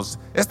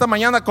Esta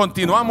mañana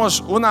continuamos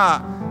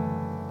una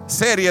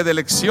serie de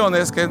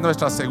lecciones que es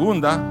nuestra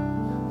segunda,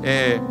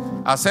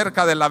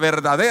 acerca de la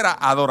verdadera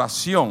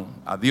adoración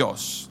a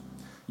Dios.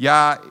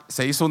 Ya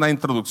se hizo una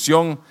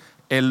introducción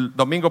el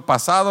domingo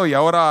pasado y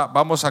ahora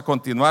vamos a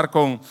continuar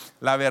con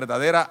la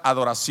verdadera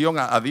adoración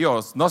a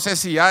Dios. No sé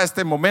si ya a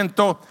este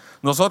momento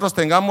nosotros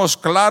tengamos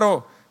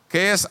claro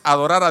qué es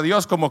adorar a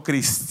Dios como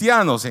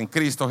cristianos en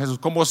Cristo Jesús,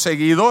 como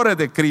seguidores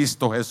de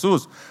Cristo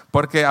Jesús,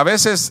 porque a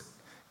veces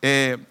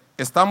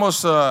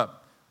estamos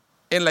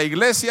en la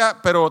iglesia,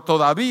 pero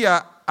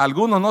todavía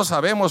algunos no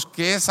sabemos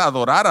qué es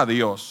adorar a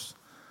Dios.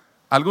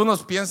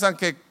 Algunos piensan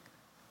que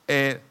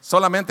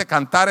solamente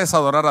cantar es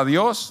adorar a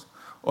Dios.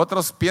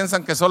 Otros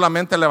piensan que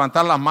solamente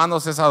levantar las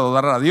manos es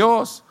adorar a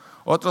Dios.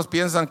 Otros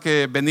piensan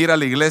que venir a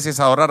la iglesia es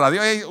adorar a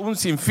Dios. Hay un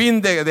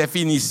sinfín de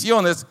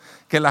definiciones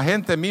que la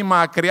gente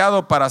misma ha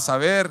creado para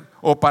saber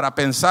o para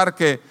pensar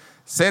que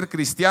ser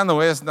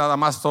cristiano es nada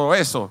más todo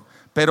eso.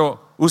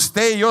 Pero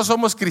 ¿usted y yo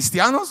somos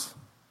cristianos?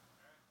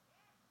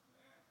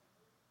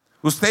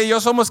 ¿Usted y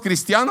yo somos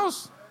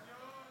cristianos?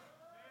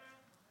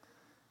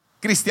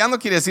 Cristiano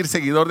quiere decir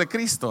seguidor de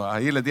Cristo.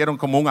 Ahí le dieron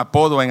como un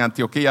apodo en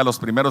Antioquía a los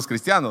primeros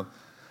cristianos.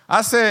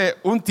 Hace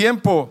un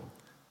tiempo,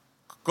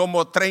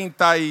 como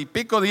 30 y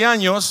pico de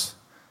años,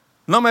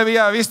 no me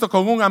había visto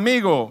con un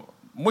amigo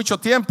mucho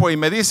tiempo y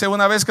me dice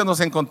una vez que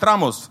nos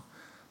encontramos,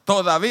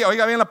 todavía,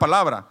 oiga bien la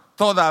palabra,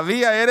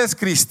 ¿todavía eres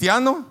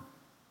cristiano?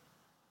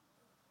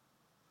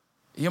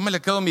 Y yo me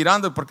le quedo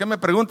mirando, ¿y por qué me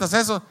preguntas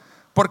eso?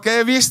 Porque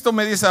he visto,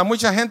 me dice, a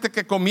mucha gente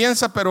que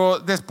comienza, pero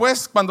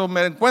después cuando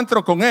me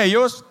encuentro con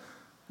ellos,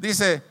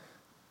 dice,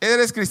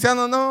 ¿eres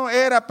cristiano? No,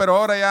 era, pero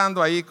ahora ya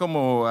ando ahí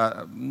como,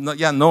 no,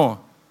 ya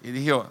no. Y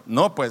dije,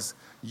 no, pues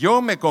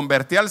yo me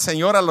convertí al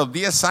Señor a los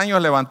 10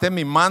 años, levanté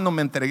mi mano,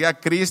 me entregué a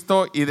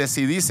Cristo y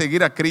decidí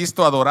seguir a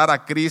Cristo, adorar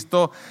a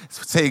Cristo,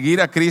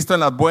 seguir a Cristo en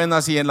las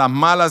buenas y en las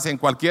malas, en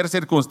cualquier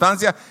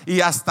circunstancia.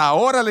 Y hasta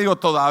ahora le digo,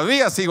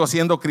 todavía sigo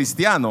siendo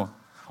cristiano.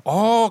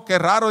 Oh, qué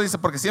raro, dice,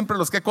 porque siempre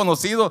los que he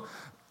conocido,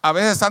 a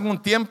veces están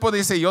un tiempo,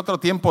 dice, y otro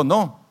tiempo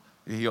no.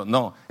 Y yo,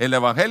 no, el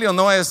evangelio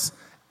no es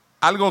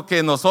algo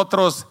que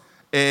nosotros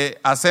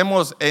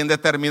hacemos en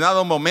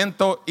determinado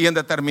momento y en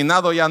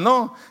determinado ya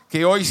no,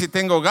 que hoy sí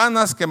tengo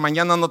ganas, que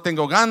mañana no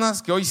tengo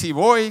ganas, que hoy sí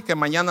voy, que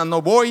mañana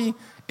no voy.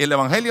 El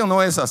evangelio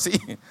no es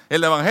así.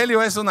 El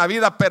evangelio es una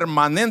vida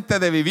permanente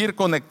de vivir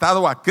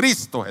conectado a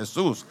Cristo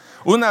Jesús,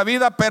 una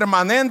vida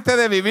permanente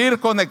de vivir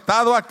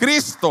conectado a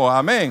Cristo.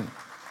 Amén.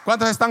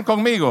 ¿Cuántos están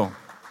conmigo?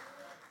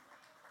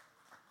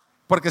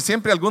 Porque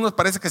siempre algunos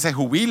parece que se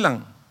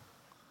jubilan.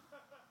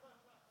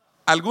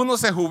 Algunos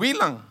se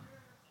jubilan.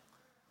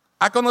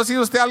 ¿Ha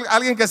conocido usted a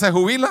alguien que se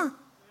jubila?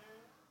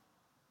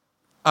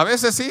 A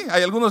veces sí,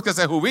 hay algunos que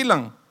se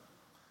jubilan.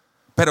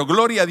 Pero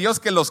gloria a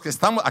Dios que los que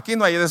estamos, aquí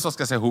no hay de esos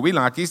que se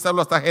jubilan. Aquí está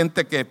esta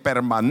gente que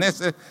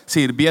permanece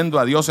sirviendo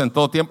a Dios en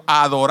todo tiempo,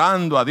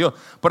 adorando a Dios.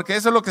 Porque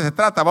eso es lo que se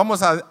trata.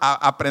 Vamos a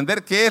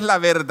aprender qué es la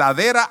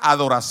verdadera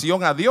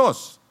adoración a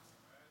Dios.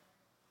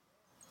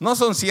 No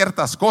son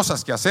ciertas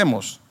cosas que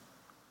hacemos.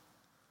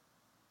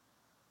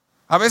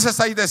 A veces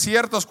hay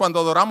desiertos cuando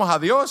adoramos a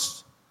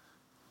Dios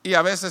y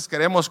a veces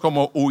queremos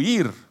como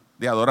huir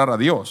de adorar a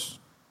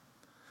Dios.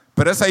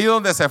 Pero es ahí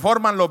donde se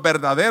forman los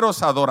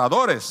verdaderos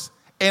adoradores,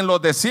 en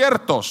los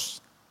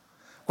desiertos.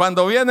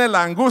 Cuando viene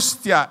la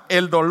angustia,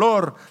 el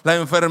dolor, la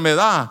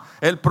enfermedad,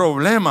 el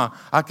problema,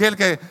 aquel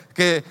que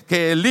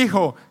el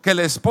hijo, que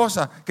la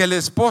esposa,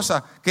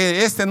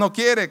 que este no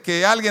quiere,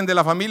 que alguien de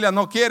la familia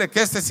no quiere,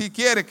 que este sí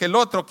quiere, que el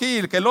otro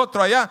aquí, que el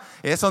otro allá,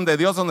 es donde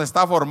Dios nos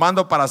está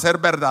formando para ser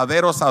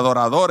verdaderos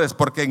adoradores,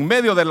 porque en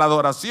medio de la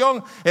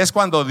adoración es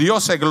cuando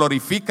Dios se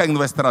glorifica en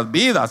nuestras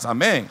vidas.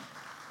 Amén.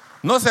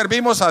 No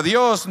servimos a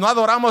Dios, no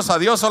adoramos a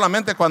Dios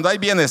solamente cuando hay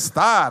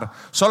bienestar,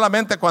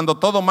 solamente cuando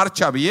todo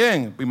marcha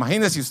bien.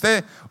 Imagínese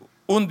usted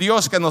un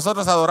Dios que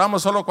nosotros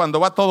adoramos solo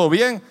cuando va todo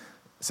bien.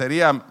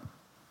 Sería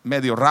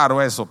medio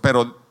raro eso,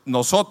 pero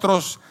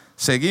nosotros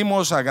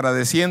seguimos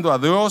agradeciendo a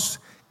Dios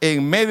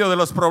en medio de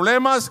los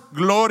problemas.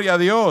 Gloria a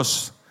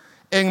Dios.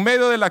 En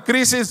medio de la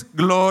crisis,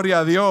 gloria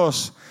a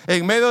Dios.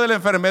 En medio de la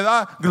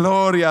enfermedad,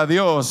 gloria a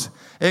Dios.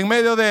 En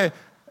medio de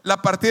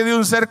la partida de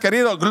un ser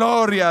querido,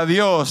 gloria a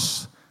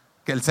Dios.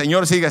 Que el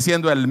Señor sigue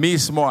siendo el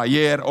mismo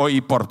ayer, hoy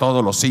y por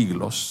todos los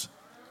siglos.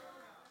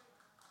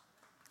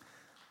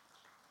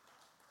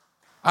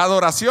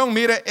 Adoración,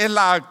 mire, es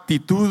la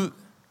actitud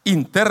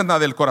interna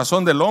del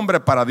corazón del hombre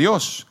para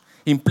Dios.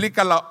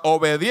 Implica la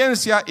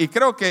obediencia y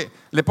creo que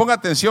le ponga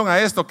atención a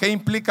esto. ¿Qué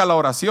implica la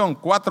oración?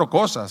 4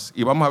 cosas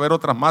y vamos a ver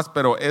otras más,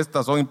 pero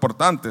estas son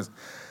importantes.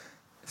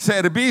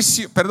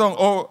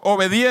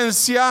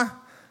 Obediencia,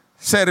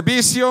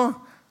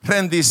 servicio,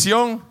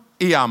 rendición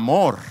y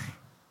amor.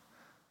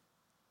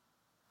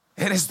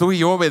 ¿Eres tú y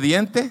yo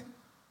obediente?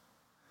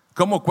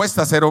 ¿Cómo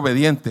cuesta ser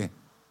obediente?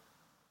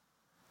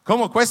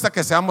 ¿Cómo cuesta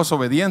que seamos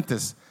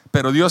obedientes?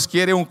 Pero Dios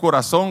quiere un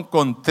corazón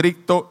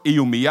contrito y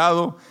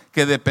humillado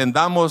que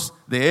dependamos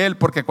de Él,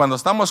 porque cuando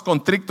estamos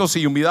contritos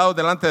y humillados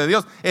delante de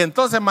Dios,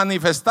 entonces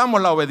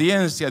manifestamos la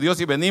obediencia a Dios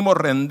y venimos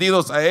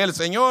rendidos a Él.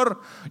 Señor,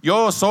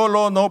 yo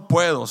solo no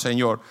puedo,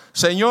 Señor.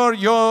 Señor,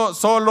 yo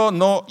solo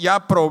no,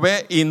 ya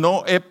probé y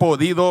no he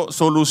podido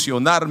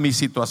solucionar mi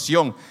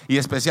situación, y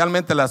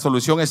especialmente la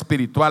solución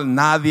espiritual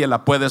nadie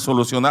la puede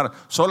solucionar.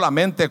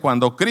 Solamente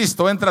cuando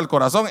Cristo entra al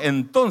corazón,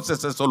 entonces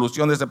se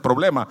soluciona ese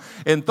problema.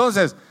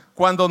 Entonces,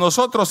 cuando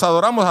nosotros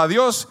adoramos a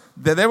Dios,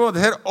 debemos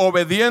de ser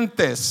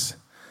obedientes.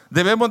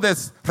 Debemos de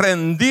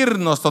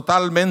rendirnos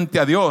totalmente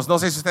a Dios. No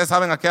sé si ustedes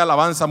saben aquella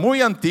alabanza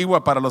muy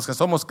antigua para los que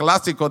somos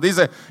clásicos.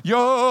 Dice: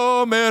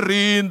 yo me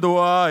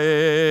rindo a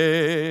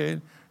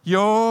Él,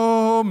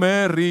 yo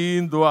me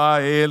rindo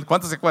a Él.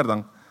 ¿Cuántos se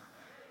acuerdan?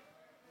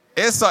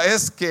 Eso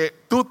es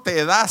que tú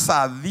te das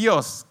a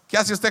Dios. ¿Qué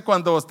hace usted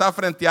cuando está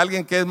frente a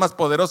alguien que es más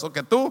poderoso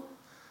que tú?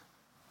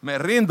 Me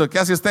rindo. ¿Qué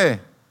hace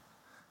usted?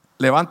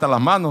 Levanta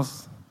las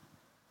manos.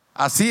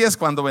 Así es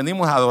cuando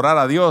venimos a adorar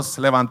a Dios.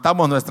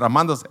 Levantamos nuestras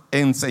manos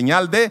en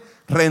señal de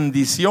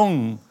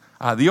rendición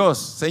a Dios.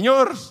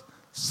 Señor,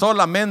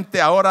 solamente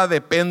ahora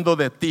dependo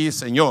de ti,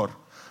 Señor.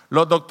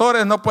 Los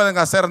doctores no pueden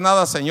hacer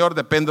nada, Señor,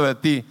 dependo de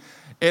ti.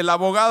 El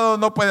abogado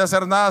no puede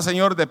hacer nada,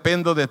 Señor,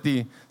 dependo de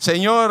ti.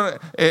 Señor,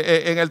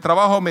 en el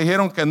trabajo me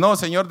dijeron que no,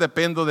 Señor,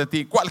 dependo de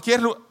ti.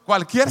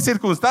 Cualquier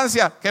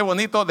circunstancia, qué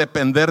bonito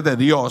depender de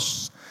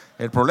Dios.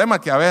 El problema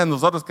es que a veces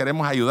nosotros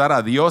queremos ayudar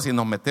a Dios y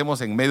nos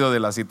metemos en medio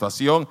de la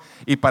situación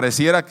y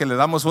pareciera que le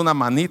damos una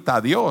manita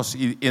a Dios,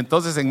 y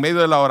entonces en medio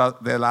de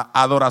la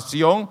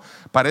adoración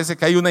parece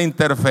que hay una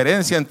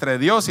interferencia entre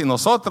Dios y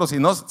nosotros, y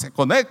no se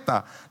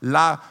conecta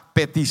la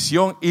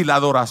petición y la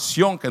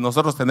adoración que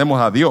nosotros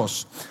tenemos a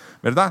Dios,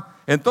 ¿verdad?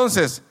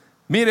 Entonces,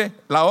 mire,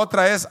 la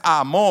otra es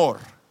amor.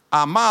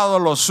 Amados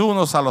los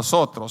unos a los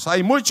otros.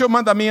 Hay muchos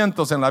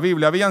mandamientos en la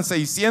Biblia. Habían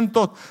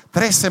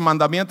 613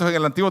 mandamientos en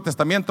el Antiguo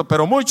Testamento,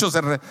 pero muchos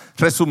se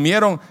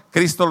resumieron.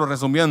 Cristo lo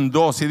resumió en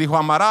 2 y dijo: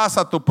 amarás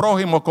a tu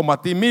prójimo como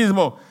a ti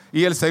mismo.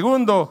 Y el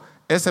segundo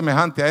es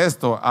semejante a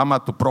esto: ama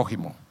a tu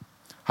prójimo.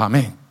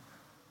 Amén.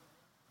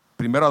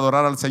 Primero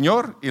adorar al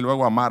Señor y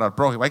luego amar al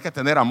prójimo. Hay que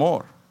tener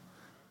amor.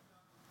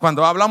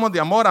 Cuando hablamos de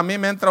amor, a mí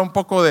me entra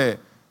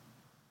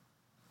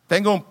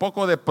tengo un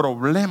poco de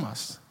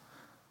problemas.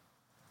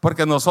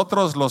 Porque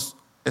nosotros,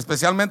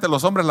 especialmente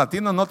los hombres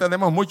latinos, no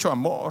tenemos mucho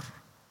amor.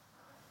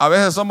 A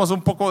veces somos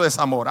un poco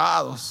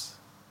desamorados.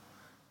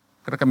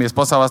 Creo que mi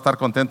esposa va a estar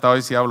contenta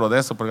hoy si hablo de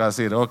eso, porque va a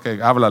decir: ok,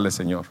 háblale,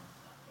 Señor.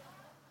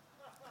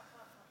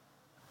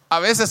 A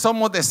veces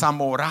somos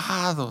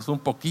desamorados un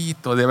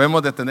poquito.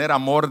 Debemos de tener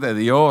amor de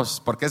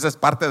Dios, porque esa es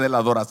parte de la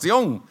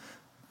adoración.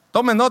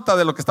 Tome nota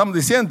de lo que estamos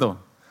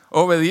diciendo: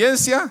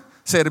 obediencia,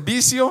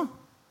 servicio,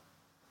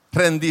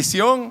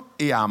 rendición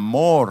y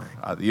amor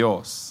a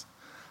Dios.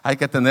 Hay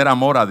que tener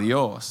amor a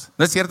Dios.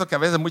 ¿No es cierto que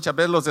muchas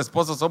veces los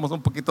esposos somos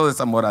un poquito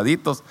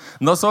desamoraditos?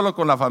 No solo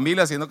con la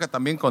familia, sino que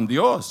también con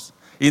Dios.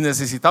 Y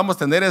necesitamos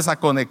tener esa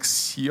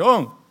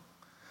conexión,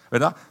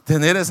 ¿verdad?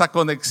 Tener esa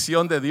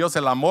conexión de Dios,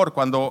 el amor.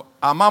 Cuando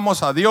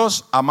amamos a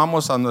Dios,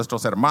 amamos a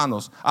nuestros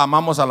hermanos,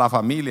 amamos a la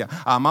familia,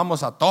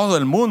 amamos a todo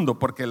el mundo,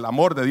 porque el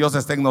amor de Dios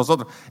está en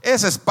nosotros.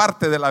 Esa es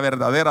parte de la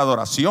verdadera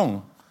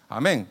adoración.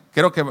 Amén.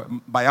 Quiero que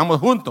vayamos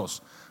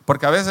juntos,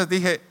 porque a veces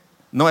dije: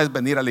 no es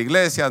venir a la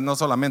iglesia, no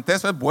solamente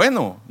eso, es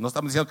bueno. No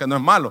estamos diciendo que no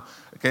es malo,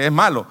 que es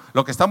malo.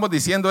 Lo que estamos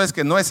diciendo es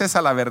que no es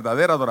esa la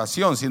verdadera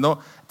adoración, sino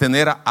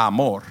tener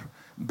amor,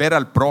 ver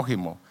al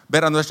prójimo,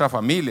 ver a nuestra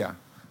familia.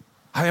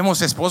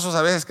 Habemos esposos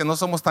a veces que no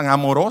somos tan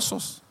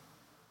amorosos.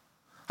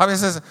 A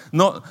veces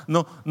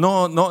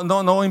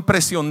no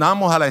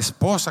impresionamos a la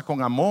esposa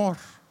con amor,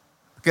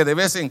 que de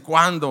vez en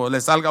cuando le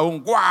salga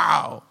un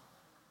wow.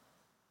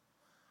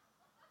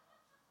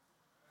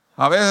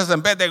 A veces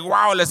en vez de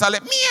wow le sale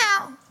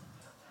miau.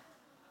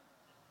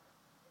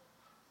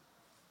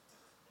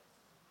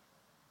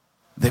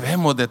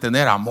 Debemos de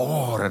tener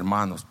amor,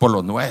 hermanos, por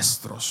los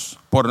nuestros,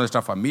 por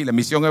nuestra familia.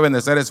 Misión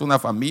Ebenecer es una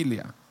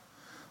familia.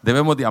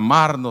 Debemos de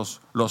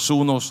amarnos los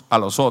unos a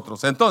los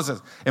otros.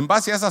 Entonces, en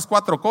base a esas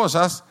 4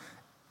 cosas,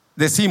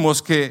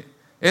 decimos que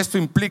esto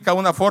implica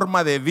una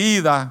forma de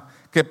vida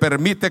que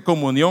permite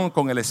comunión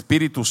con el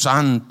Espíritu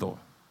Santo,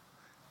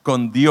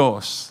 con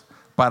Dios,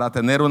 para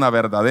tener una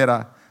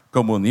verdadera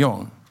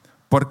comunión.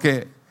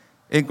 Porque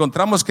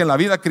encontramos que en la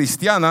vida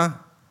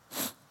cristiana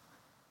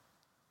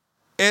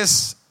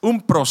es un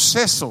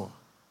proceso,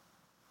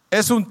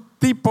 es un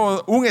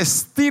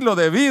estilo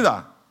de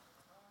vida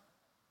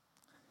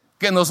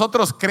que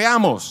nosotros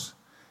creamos,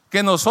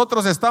 que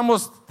nosotros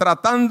estamos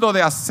tratando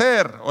de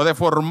hacer o de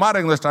formar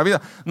en nuestra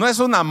vida. No es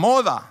una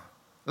moda.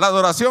 La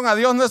adoración a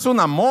Dios no es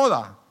una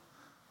moda.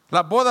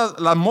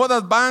 Las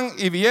modas van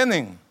y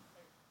vienen.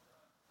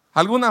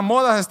 Algunas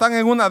modas están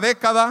en una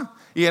década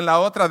y en la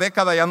otra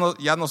década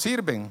ya no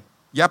sirven,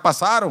 ya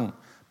pasaron.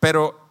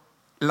 Pero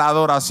la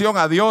adoración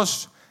a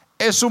Dios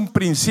es un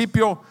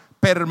principio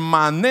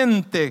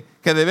permanente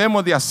que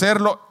debemos de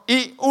hacerlo,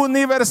 y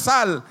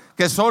universal.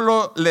 que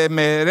solo le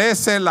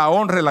merece la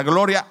honra y la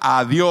gloria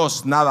a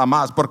Dios nada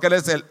más, porque Él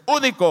es el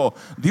único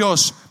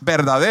Dios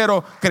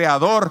verdadero,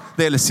 creador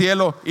del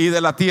cielo y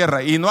de la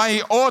tierra, y no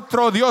hay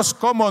otro Dios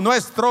como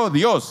nuestro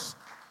Dios.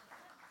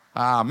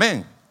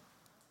 Amén.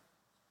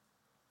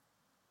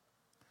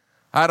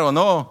 I don't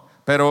know,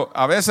 pero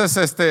a veces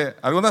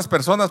algunas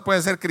personas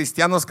pueden ser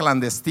cristianos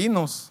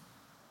clandestinos.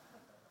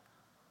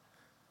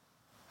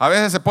 A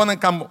veces se ponen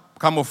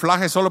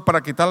camuflaje solo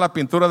para quitar la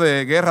pintura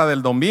de guerra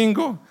del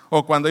domingo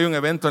o cuando hay un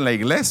evento en la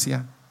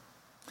iglesia.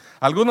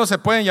 Algunos se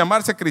pueden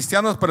llamarse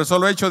cristianos por el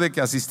solo hecho de que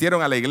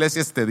asistieron a la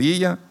iglesia este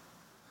día.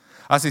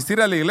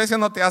 Asistir a la iglesia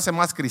no te hace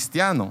más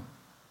cristiano.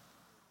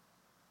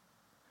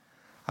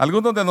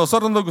 Algunos de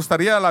nosotros nos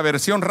gustaría la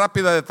versión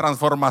rápida de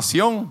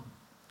transformación,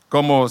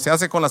 como se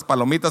hace con las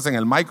palomitas en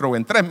el micro,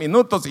 en 3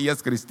 minutos y ya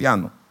es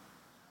cristiano.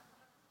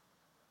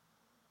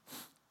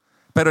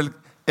 Pero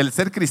el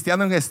ser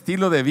cristiano es un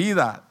estilo de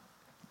vida,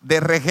 de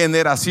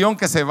regeneración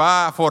que se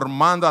va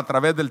formando a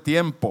través del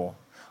tiempo.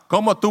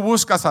 ¿Cómo tú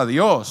buscas a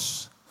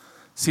Dios?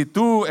 Si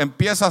tú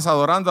empiezas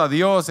adorando a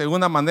Dios de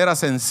una manera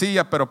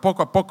sencilla, pero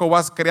poco a poco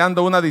vas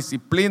creando una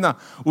disciplina,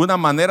 una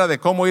manera de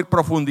cómo ir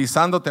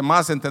profundizándote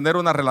más en tener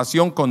una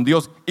relación con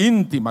Dios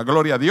íntima,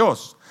 gloria a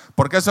Dios.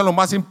 Porque eso es lo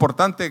más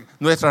importante,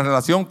 nuestra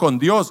relación con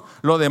Dios.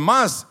 Lo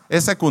demás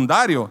es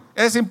secundario.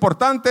 Es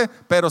importante,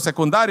 pero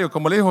secundario,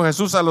 como le dijo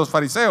Jesús a los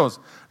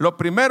fariseos. Lo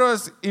primero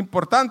es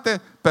importante,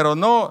 pero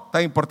no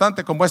tan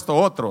importante como esto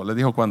otro. Le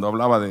dijo cuando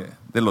hablaba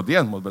de los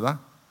diezmos, ¿verdad?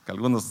 Que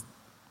algunos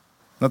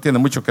no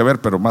tienen mucho que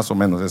ver, pero más o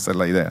menos esa es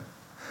la idea.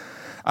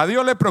 A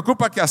Dios le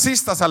preocupa que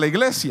asistas a la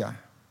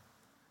iglesia.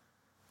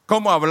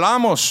 Cómo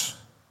hablamos,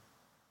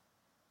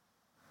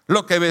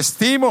 lo que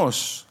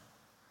vestimos.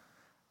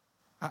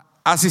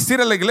 Asistir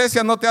a la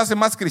iglesia no te hace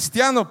más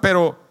cristiano,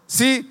 pero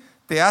sí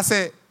te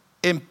hace,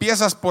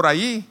 empiezas por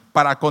ahí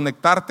para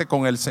conectarte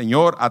con el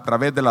Señor a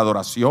través de la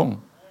adoración.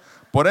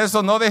 Por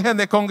eso no dejen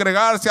de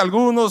congregarse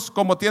algunos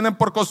como tienen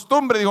por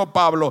costumbre, dijo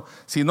Pablo,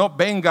 sino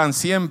vengan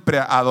siempre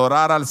a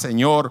adorar al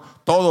Señor,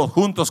 todos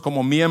juntos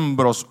como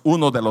miembros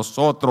unos de los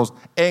otros,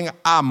 en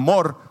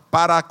amor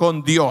para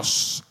con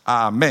Dios.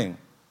 Amén.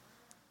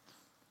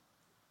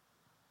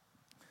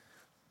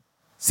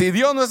 Si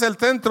Dios no es el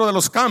centro de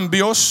los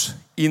cambios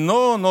y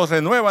no nos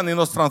renueva ni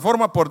nos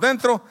transforma por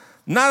dentro,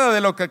 nada de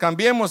lo que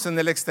cambiemos en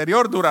el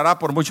exterior durará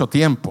por mucho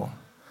tiempo.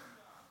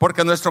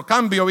 Porque nuestro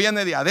cambio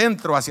viene de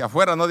adentro hacia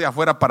afuera, no de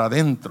afuera para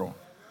adentro.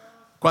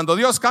 Cuando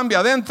Dios cambia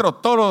adentro,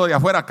 todo lo de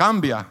afuera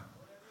cambia.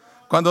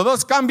 Cuando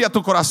Dios cambia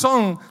tu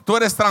corazón, tú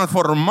eres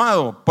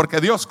transformado,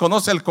 porque Dios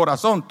conoce el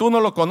corazón. Tú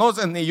no lo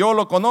conoces, ni yo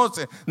lo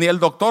conoce, ni el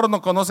doctor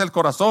no conoce el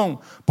corazón,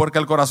 porque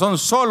el corazón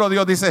solo,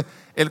 Dios dice,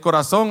 el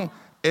corazón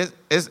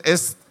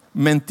es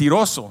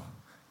mentiroso.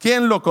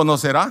 ¿Quién lo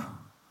conocerá?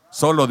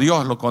 Solo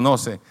Dios lo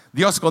conoce.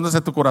 Dios conoce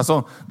tu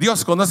corazón,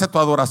 Dios conoce tu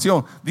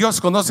adoración, Dios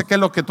conoce qué es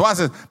lo que tú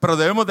haces. Pero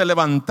debemos de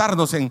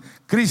levantarnos en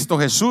Cristo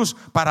Jesús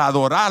para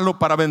adorarlo,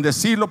 para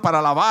bendecirlo, para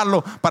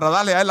alabarlo, para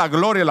darle a Él la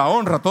gloria y la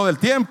honra todo el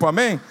tiempo.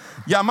 Amén.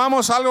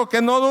 Llamamos algo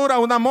que no dura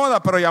una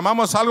moda, pero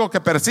llamamos algo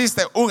que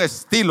persiste, un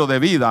estilo de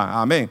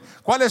vida. Amén.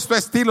 ¿Cuál es tu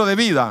estilo de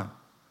vida?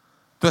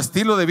 Tu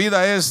estilo de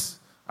vida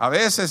es a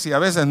veces y a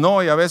veces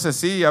no, y a veces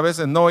sí, y a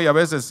veces no, y a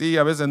veces sí, y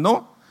a veces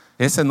no.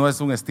 Ese no es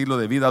un estilo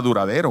de vida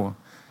duradero.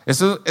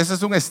 Ese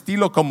es un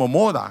estilo como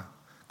moda.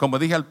 Como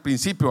dije al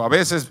principio, a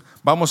veces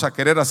vamos a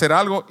querer hacer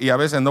algo y a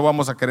veces no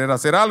vamos a querer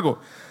hacer algo.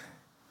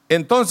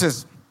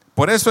 Entonces,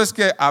 por eso es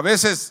que a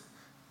veces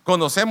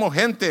conocemos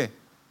gente.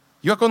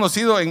 Yo he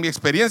conocido, en mi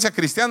experiencia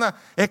cristiana,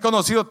 he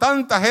conocido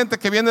tanta gente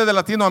que viene de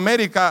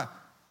Latinoamérica,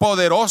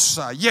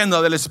 poderosa,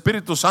 llena del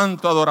Espíritu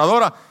Santo,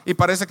 adoradora, y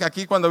parece que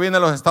aquí cuando viene a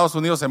los Estados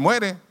Unidos se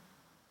muere.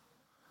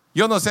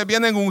 Yo no sé,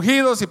 vienen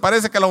ungidos y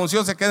parece que la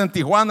unción se queda en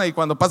Tijuana y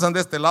cuando pasan de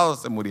este lado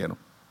se murieron.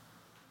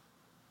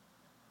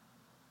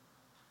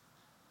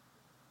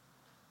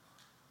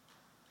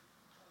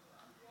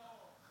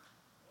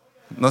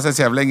 No sé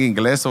si hablé en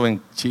inglés o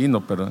en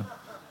chino, pero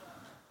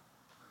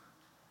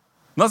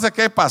no sé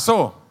qué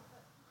pasó.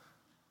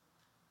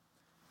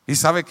 ¿Y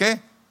sabe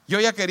qué? Yo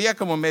ya quería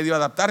como medio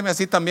adaptarme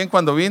así también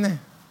cuando vine.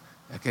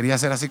 Ya quería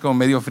ser así como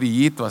medio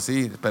frillito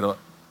así, pero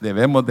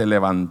debemos de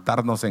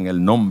levantarnos en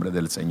el nombre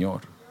del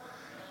Señor.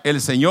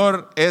 El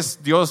Señor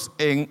es Dios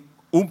en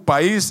un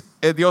país,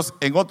 es Dios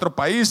en otro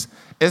país,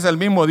 es el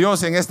mismo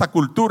Dios en esta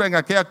cultura, en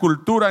aquella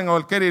cultura, en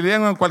cualquier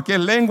idioma, en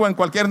cualquier lengua, en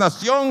cualquier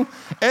nación.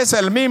 Es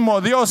el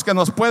mismo Dios que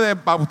nos puede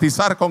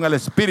bautizar con el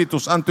Espíritu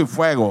Santo y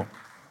fuego.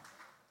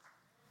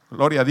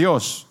 Gloria a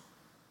Dios.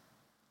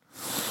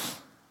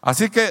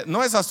 Así que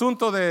no es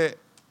asunto de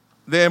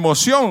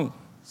emoción,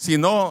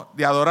 sino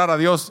de adorar a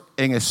Dios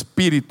en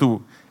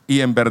espíritu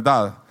y en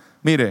verdad.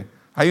 Mire,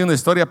 hay una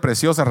historia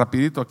preciosa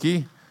rapidito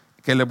aquí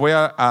que les voy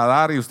a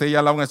dar, y usted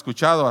ya la han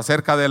escuchado,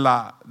 acerca de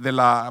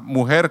la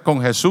mujer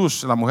con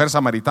Jesús, la mujer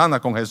samaritana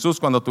con Jesús,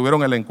 cuando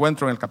tuvieron el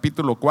encuentro en el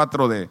capítulo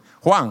 4 de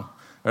Juan,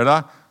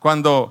 ¿verdad?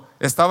 Cuando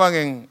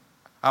estaban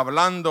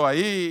hablando ahí,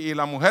 y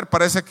la mujer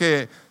parece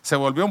que se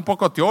volvió un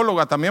poco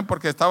teóloga también,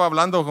 porque estaba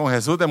hablando con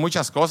Jesús de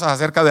muchas cosas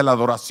acerca de la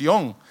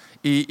adoración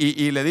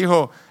y le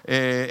dijo,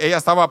 ella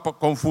estaba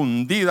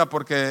confundida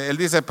porque él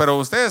dice, pero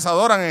ustedes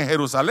adoran en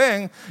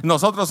Jerusalén,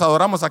 nosotros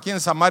adoramos aquí en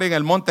Samaria en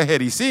el monte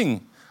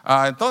Gerizim.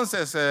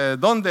 Entonces,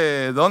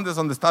 ¿dónde es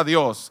donde está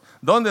Dios?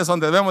 ¿Dónde es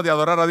donde debemos de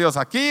adorar a Dios?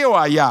 ¿Aquí o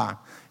allá?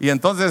 Y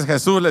entonces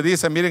Jesús le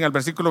dice, miren el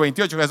versículo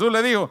 28, Jesús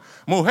le dijo,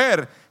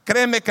 mujer,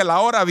 créeme que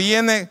la hora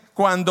viene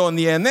cuando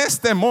ni en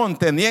este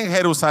monte ni en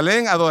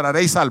Jerusalén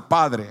adoraréis al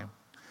Padre.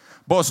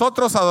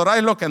 Vosotros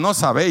adoráis lo que no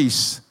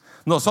sabéis.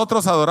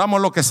 Nosotros adoramos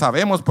lo que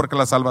sabemos porque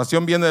la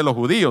salvación viene de los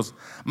judíos.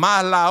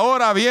 Mas la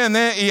hora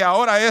viene y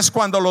ahora es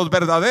cuando los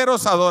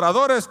verdaderos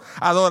adoradores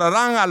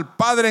adorarán al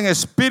Padre en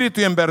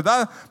espíritu y en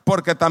verdad,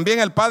 porque también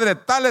el Padre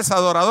tales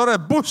adoradores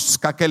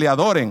busca que le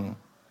adoren.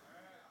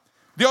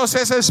 Dios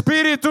es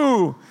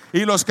espíritu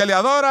y los que le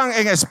adoran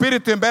en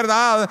espíritu y en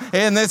verdad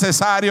es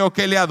necesario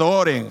que le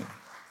adoren.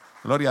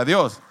 Gloria a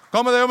Dios.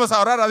 ¿Cómo debemos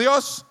adorar a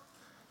Dios?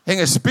 En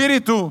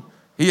espíritu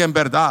y en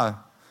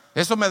verdad.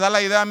 Eso me da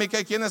la idea a mí que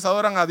hay quienes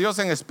adoran a Dios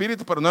en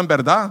espíritu pero no en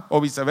verdad,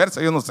 o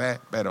viceversa, yo no sé,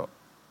 pero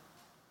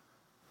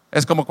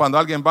es como cuando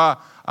alguien va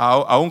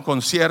a un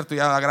concierto y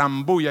a la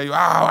gran bulla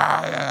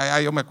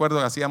y yo me acuerdo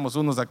que hacíamos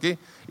unos aquí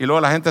y luego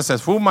la gente se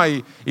esfuma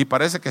y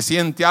parece que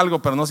siente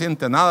algo pero no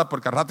siente nada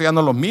porque al rato ya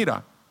no los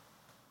mira.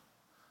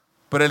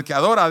 Pero el que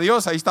adora a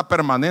Dios ahí está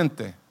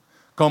permanente,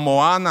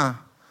 como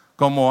Ana,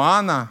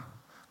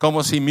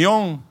 como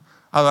Simeón,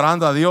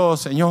 adorando a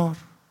Dios.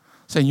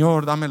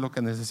 Señor, dame lo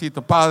que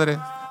necesito. Padre,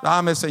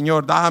 dame,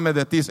 Señor, dame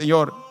de ti,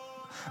 Señor.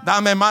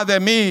 Dame más de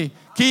mí,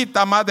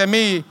 quita más de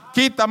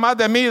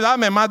mí,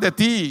 dame más de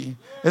ti.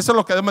 Eso es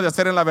lo que debemos de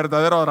hacer en la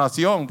verdadera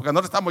oración, porque no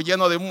estamos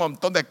llenos de un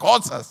montón de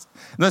cosas.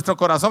 Nuestro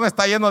corazón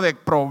está lleno de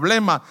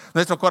problemas,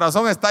 nuestro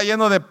corazón está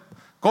lleno de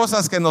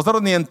cosas que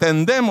nosotros ni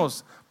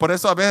entendemos. Por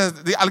eso a veces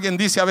alguien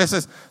dice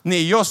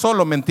ni yo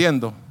solo me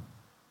entiendo.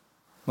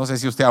 No sé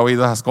si usted ha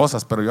oído esas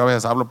cosas, pero yo a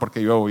veces hablo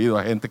porque yo he oído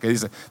a gente que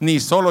dice, ni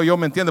solo yo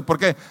me entiendo. ¿Por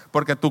qué?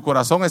 Porque tu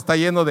corazón está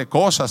lleno de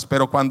cosas,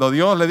 pero cuando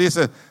Dios le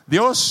dice,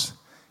 Dios,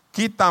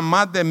 quita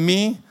más de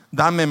mí,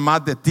 dame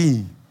más de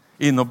ti,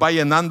 y nos va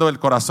llenando el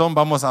corazón,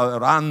 vamos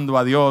adorando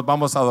a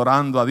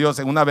Dios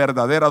en una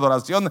verdadera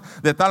adoración,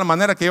 de tal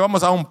manera que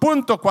llevamos a un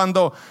punto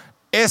cuando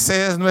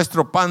ese es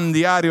nuestro pan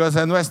diario,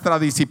 esa es nuestra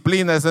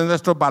disciplina, ese es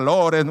nuestro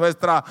valor,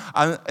 esta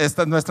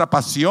es nuestra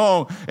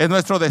pasión, es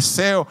nuestro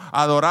deseo,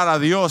 adorar a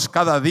Dios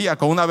cada día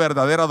con una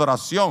verdadera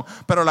adoración.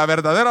 Pero la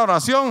verdadera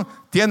oración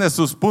tiene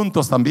sus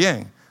puntos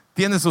también,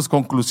 tiene sus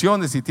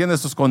conclusiones y tiene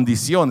sus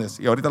condiciones,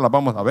 y ahorita las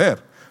vamos a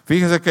ver.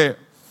 Fíjese que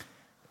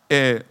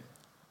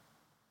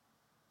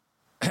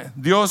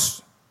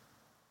Dios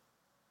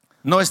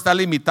no está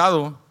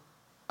limitado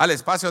al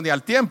espacio ni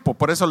al tiempo.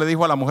 Por eso le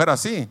dijo a la mujer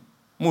así,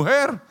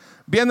 mujer,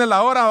 viene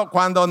la hora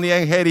cuando ni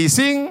en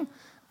Gerizim,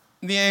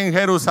 ni en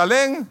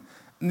Jerusalén,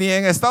 ni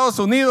en Estados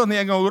Unidos, ni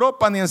en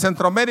Europa, ni en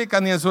Centroamérica,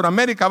 ni en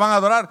Sudamérica van a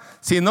adorar,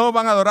 sino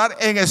van a adorar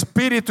en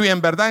espíritu y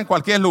en verdad en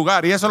cualquier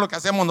lugar. Y eso es lo que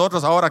hacemos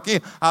nosotros ahora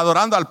aquí,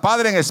 adorando al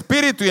Padre en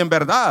espíritu y en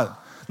verdad.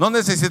 No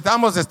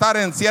necesitamos estar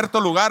en cierto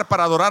lugar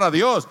para adorar a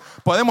Dios.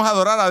 Podemos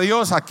adorar a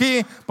Dios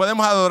aquí,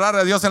 podemos adorar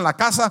a Dios en la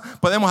casa,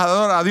 podemos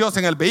adorar a Dios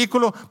en el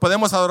vehículo,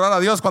 podemos adorar a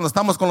Dios cuando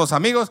estamos con los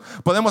amigos,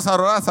 podemos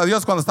adorar a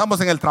Dios cuando estamos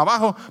en el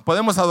trabajo,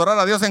 podemos adorar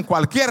a Dios en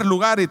cualquier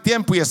lugar y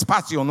tiempo y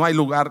espacio. No hay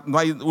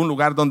un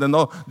lugar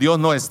donde Dios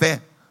no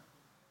esté.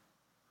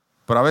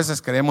 Pero a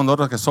veces creemos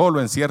nosotros que solo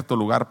en cierto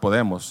lugar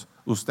podemos.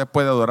 Usted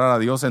puede adorar a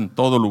Dios en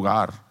todo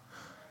lugar.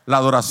 La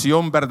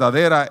adoración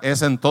verdadera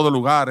es en todo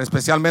lugar,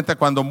 especialmente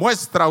cuando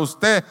muestra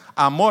usted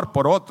amor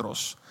por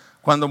otros,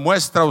 cuando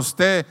muestra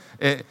usted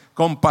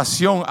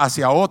compasión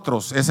hacia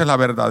otros. Esa es la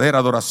verdadera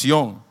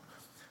adoración.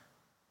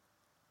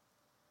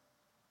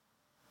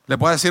 Le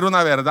puedo decir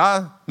una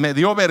verdad, me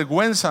dio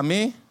vergüenza a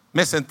mí,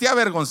 me sentí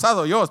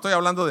avergonzado yo, estoy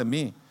hablando de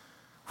mí.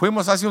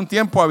 Fuimos hace un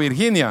tiempo a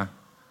Virginia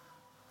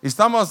y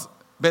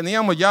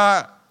veníamos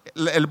ya,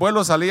 el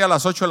vuelo salía a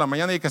las 8 de la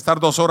mañana y hay que estar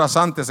 2 horas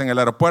antes en el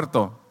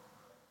aeropuerto.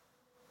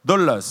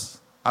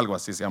 Dallas, algo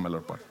así se llama el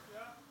aeropuerto.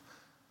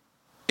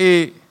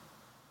 Y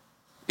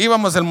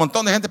íbamos el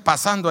montón de gente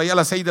pasando ahí a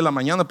las 6 de la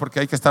mañana porque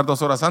hay que estar 2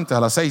 horas antes.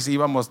 A las 6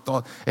 íbamos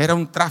todos. Era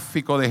un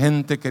tráfico de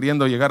gente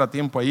queriendo llegar a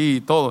tiempo ahí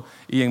y todo.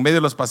 Y en medio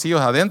de los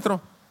pasillos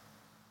adentro,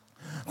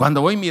 cuando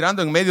voy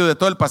mirando en medio de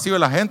todo el pasillo de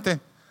la gente,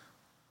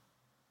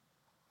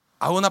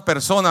 a una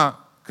persona,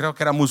 creo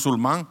que era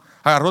musulmán,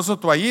 agarró su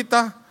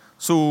toallita,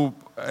 su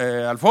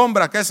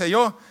alfombra, qué sé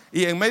yo,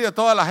 y en medio de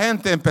toda la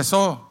gente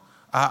empezó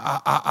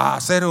a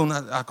hacer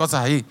unas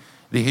cosas ahí.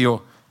 Dije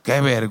yo, qué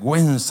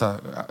vergüenza.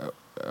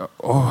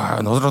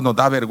 A nosotros nos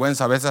da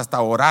vergüenza a veces hasta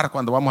orar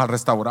cuando vamos al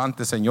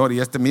restaurante, Señor, y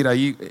mira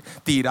ahí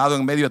tirado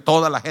en medio de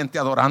toda la gente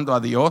adorando a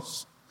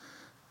Dios.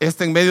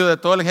 En medio de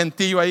todo el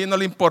gentío, ahí no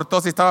le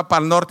importó si estaba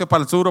para el norte o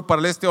para el sur o para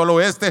el este o el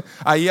oeste,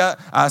 ahí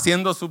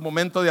haciendo su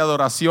momento de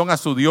adoración a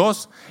su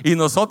Dios. Y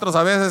nosotros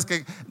a veces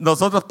que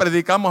nosotros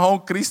predicamos a un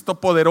Cristo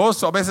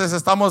poderoso, a veces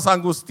estamos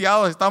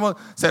angustiados,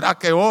 ¿será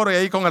que oro? Y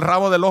ahí con el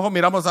rabo del ojo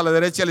miramos a la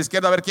derecha y a la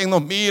izquierda a ver quién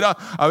nos mira,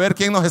 a ver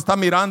quién nos está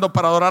mirando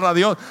para adorar a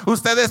Dios.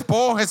 Usted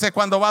despójese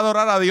cuando va a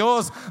adorar a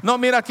Dios. No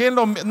mira quién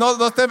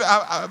no esté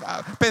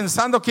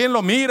pensando quién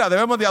lo mira.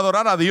 Debemos de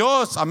adorar a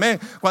Dios, amén.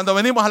 Cuando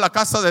venimos a la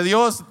casa de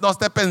Dios, no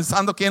esté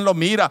pensando quién lo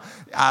mira.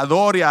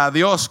 Adore a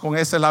Dios, con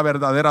esa es la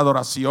verdadera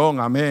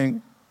adoración,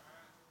 amén.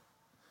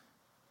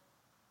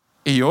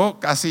 Y yo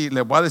casi,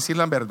 les voy a decir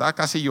la verdad,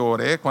 casi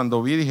lloré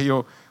cuando vi, dije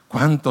yo,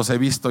 ¿cuántos he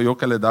visto yo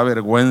que les da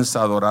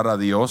vergüenza adorar a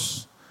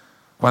Dios?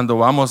 Cuando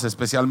vamos,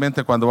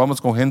 especialmente cuando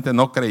vamos con gente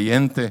no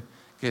creyente,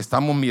 que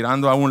estamos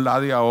mirando a un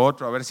lado y a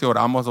otro a ver si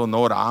oramos o no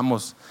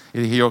oramos.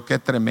 Y dije yo, qué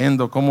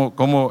tremendo,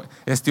 cómo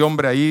este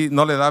hombre ahí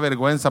no le da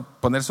vergüenza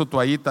poner su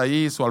toallita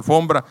ahí, su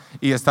alfombra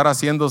y estar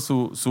haciendo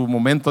su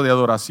momento de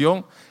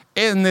adoración.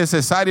 Es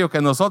necesario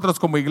que nosotros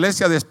como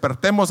iglesia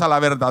despertemos a la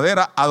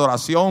verdadera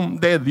adoración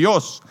de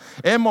Dios.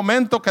 Es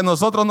momento que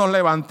nosotros nos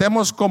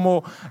levantemos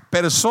como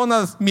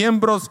personas,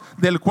 miembros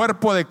del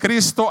cuerpo de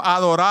Cristo, a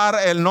adorar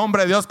el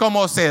nombre de Dios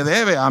como se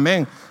debe,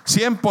 amén,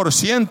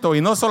 100%,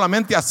 y no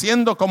solamente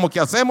haciendo como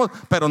que hacemos,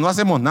 pero no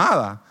hacemos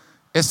nada.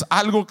 Es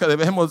algo que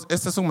debemos.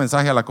 Este es un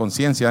mensaje a la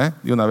conciencia,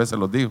 de una vez se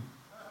los digo.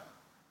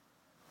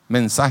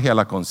 Mensaje a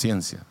la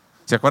conciencia.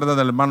 ¿Se acuerdan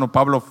del hermano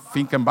Pablo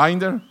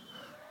Finkenbinder?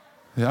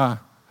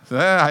 Ya.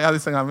 Allá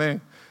dicen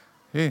amén.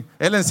 Sí.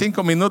 Él en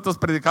 5 minutos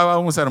predicaba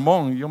un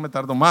sermón. Yo me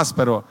tardo más,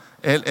 pero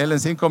él en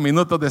 5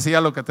 minutos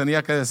decía lo que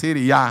tenía que decir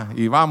y ya,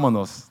 y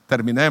vámonos,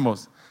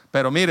 terminemos.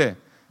 Pero mire,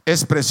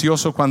 es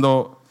precioso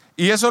cuando,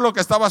 y eso es lo que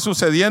estaba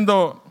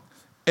sucediendo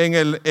en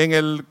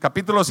el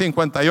capítulo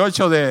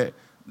 58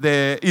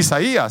 de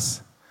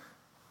Isaías.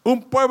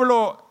 Un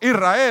pueblo,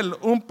 Israel,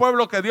 un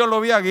pueblo que Dios lo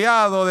había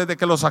guiado desde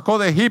que lo sacó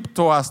de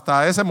Egipto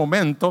hasta ese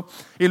momento,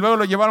 y luego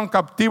lo llevaron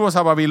captivos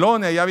a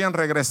Babilonia y habían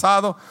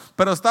regresado,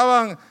 pero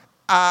estaban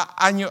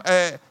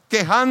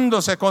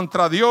quejándose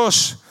contra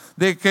Dios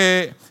de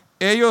que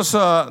ellos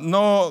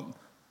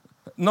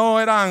no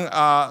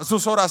eran,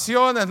 sus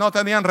oraciones no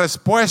tenían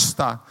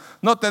respuesta.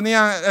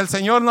 El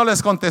Señor no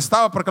les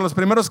contestaba, porque los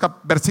primeros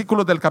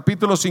versículos del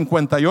capítulo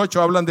 58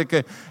 hablan de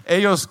que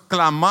ellos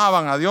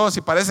clamaban a Dios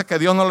y parece que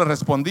Dios no les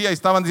respondía, y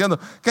estaban diciendo,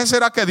 ¿qué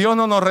será que Dios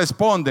no nos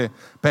responde?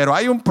 Pero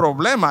hay un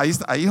problema, ahí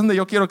es donde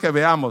yo quiero que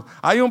veamos.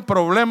 Hay un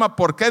problema,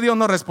 ¿por qué Dios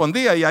no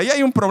respondía? Y ahí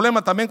hay un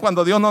problema también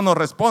cuando Dios no nos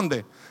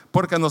responde,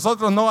 porque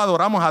nosotros no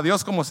adoramos a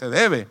Dios como se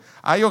debe.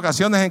 Hay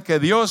ocasiones en que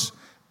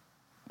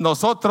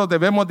nosotros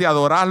debemos de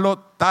adorarlo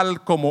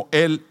tal como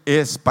Él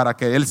es, para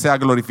que Él sea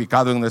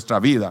glorificado en nuestra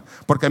vida.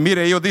 Porque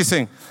mire, ellos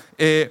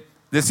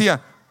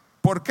decía,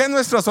 ¿por qué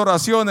nuestras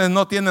oraciones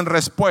no tienen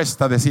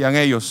respuesta? Decían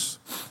ellos.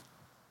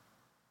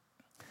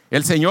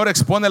 El Señor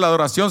expone la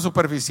adoración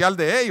superficial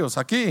de ellos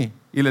aquí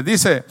y les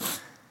dice,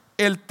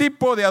 el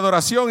tipo de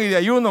adoración y de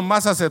ayuno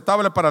más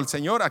aceptable para el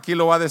Señor, aquí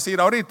lo va a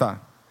decir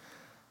ahorita.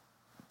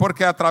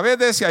 Porque a través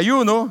de ese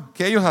ayuno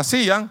que ellos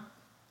hacían,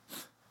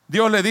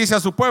 Dios le dice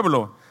a su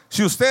pueblo,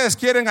 si ustedes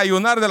quieren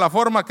ayunar de la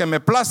forma que me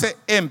place,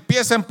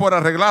 empiecen por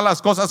arreglar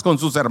las cosas con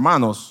sus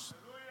hermanos.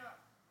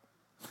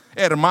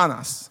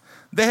 Hermanas,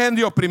 dejen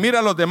de oprimir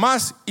a los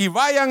demás y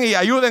vayan y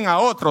ayuden a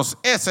otros.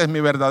 Ese es mi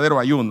verdadero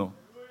ayuno.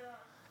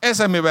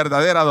 Esa es mi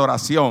verdadera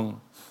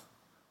adoración.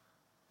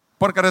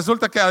 Porque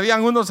resulta que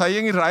habían unos ahí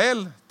en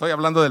Israel, estoy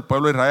hablando del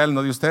pueblo de Israel,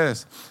 no de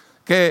ustedes,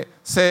 que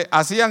se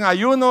hacían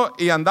ayuno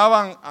y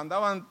andaban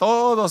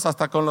todos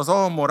hasta con los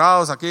ojos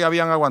morados. Aquí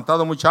habían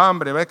aguantado mucha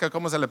hambre. ¿Ves que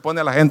cómo se le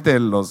pone a la gente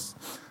los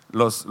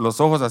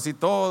ojos así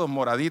todos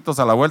moraditos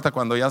a la vuelta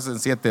cuando ya hacen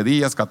 7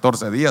 días,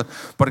 14 días?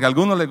 Porque a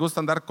algunos les gusta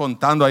andar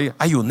contando ahí,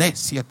 ayuné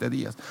 7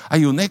 días,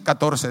 ayuné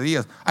 14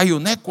 días,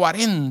 ayuné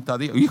 40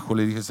 días.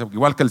 Híjole, dije,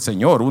 igual que el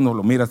Señor, uno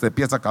lo mira de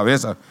pies a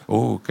cabeza.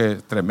 Qué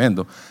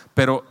tremendo.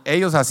 Pero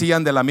ellos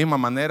hacían de la misma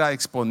manera,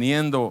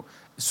 exponiendo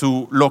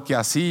lo que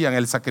hacían,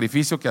 el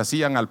sacrificio que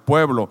hacían al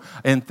pueblo,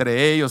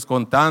 entre ellos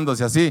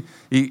contándose así.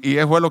 Y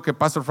eso fue lo que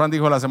Pastor Fran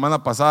dijo la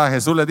semana pasada.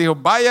 Jesús les dijo,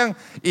 vayan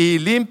y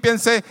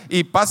límpiense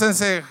y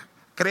pásense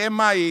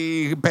crema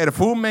y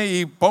perfume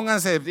y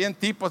pónganse bien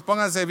tipos,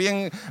 pónganse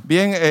bien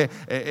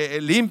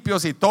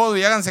limpios y todo,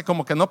 y háganse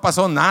como que no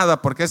pasó nada,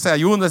 porque ese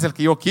ayuno es el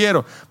que yo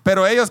quiero.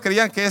 Pero ellos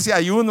creían que ese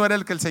ayuno era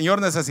el que el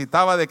Señor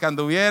necesitaba, de que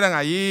anduvieran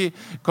allí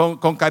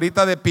con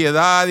carita de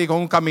piedad y con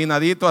un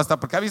caminadito, hasta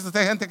porque ha visto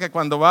usted gente que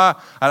cuando va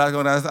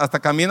hasta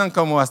caminan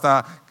como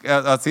hasta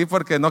así,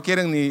 porque no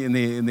quieren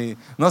ni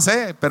no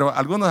sé, pero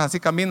algunos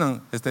así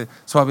caminan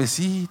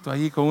suavecito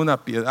ahí con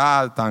una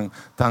piedad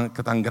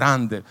tan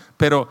grande.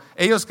 Pero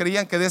ellos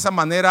creían que de esa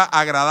manera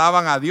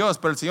agradaban a Dios,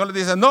 pero el Señor les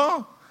dice,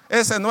 no,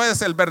 ese no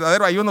es el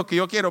verdadero ayuno que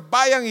yo quiero.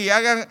 Vayan y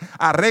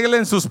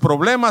arreglen sus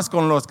problemas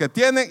con los que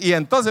tienen, y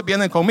entonces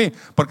vienen conmigo.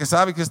 Porque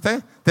sabe que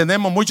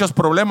tenemos muchos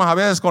problemas a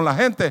veces con la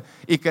gente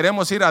y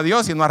queremos ir a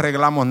Dios y no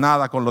arreglamos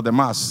nada con los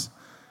demás.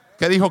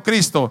 que dijo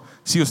Cristo: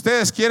 si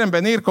ustedes quieren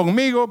venir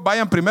conmigo,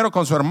 vayan primero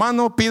con su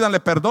hermano, pídanle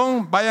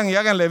perdón, vayan y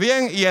háganle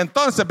bien, y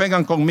entonces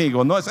vengan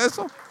conmigo. ¿No es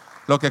eso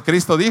lo que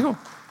Cristo dijo?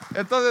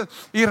 Entonces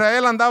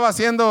Israel andaba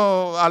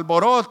haciendo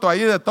alboroto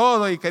ahí de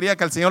todo y quería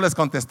que el Señor les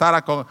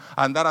contestara con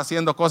andar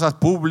haciendo cosas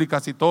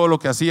públicas y todo lo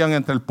que hacían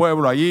entre el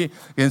pueblo allí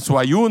en su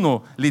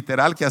ayuno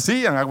literal que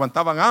hacían,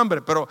 aguantaban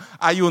hambre. Pero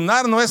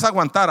ayunar no es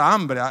aguantar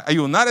hambre,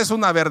 ayunar es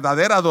una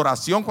verdadera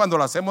adoración cuando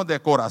lo hacemos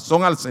de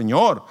corazón al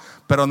Señor.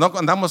 Pero no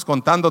andamos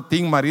contando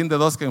Tim Marín de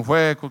dos que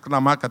fue,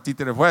 Cuclamaca,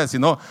 Títere fue,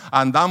 sino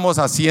andamos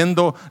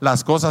haciendo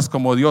las cosas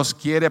como Dios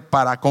quiere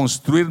para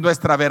construir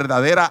nuestra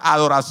verdadera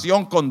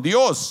adoración con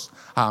Dios.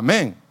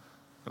 Amén.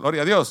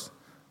 Gloria a Dios.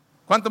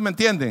 ¿Cuántos me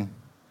entienden?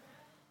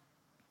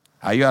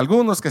 Hay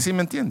algunos que sí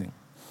me entienden.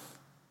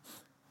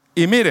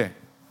 Y mire,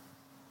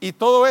 ¿y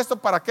todo esto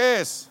para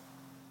qué es?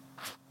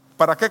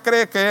 ¿Para qué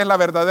cree que es la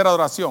verdadera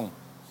adoración?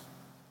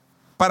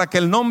 Para que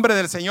el nombre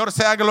del Señor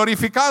sea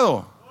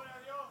glorificado.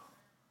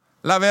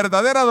 La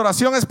verdadera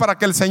adoración es para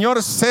que el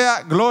Señor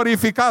sea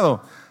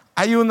glorificado.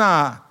 Hay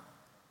una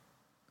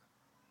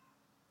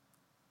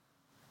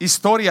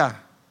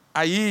historia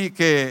allí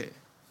que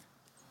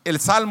el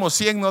Salmo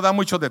 100 no da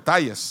muchos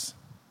detalles,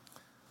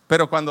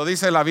 pero cuando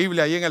dice la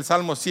Biblia ahí en el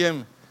Salmo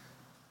 100,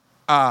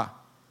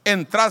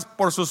 entrad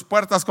por sus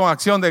puertas con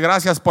acción de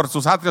gracias, por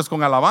sus atrios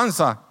con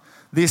alabanza.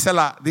 Dice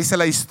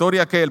la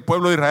historia que el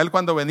pueblo de Israel,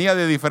 cuando venía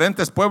de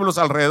diferentes pueblos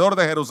alrededor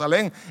de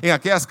Jerusalén, en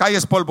aquellas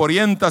calles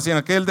polvorientas y en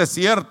aquel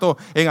desierto,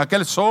 en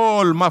aquel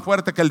sol más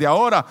fuerte que el de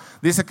ahora,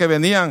 dice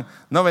que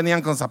no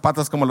venían con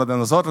zapatos como los de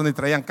nosotros, ni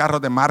traían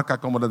carros de marca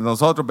como los de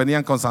nosotros,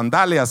 venían con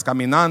sandalias,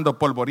 caminando,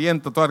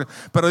 polvoriento, todo.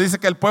 Pero dice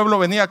que el pueblo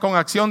venía con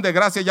acción de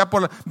gracia,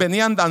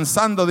 venían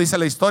danzando, dice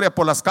la historia,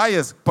 por las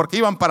calles, porque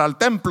iban para el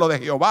templo de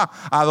Jehová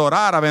a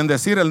adorar, a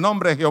bendecir el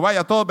nombre de Jehová.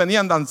 Ya todos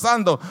venían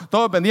danzando,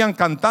 todos venían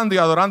cantando y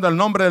adorando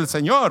el nombre del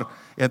Señor.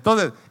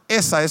 Entonces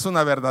esa es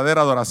una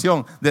verdadera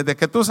adoración. Desde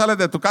que tú sales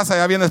de tu casa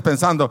ya vienes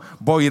pensando: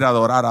 voy a ir a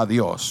adorar a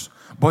Dios,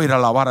 voy a ir a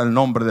alabar el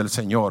nombre del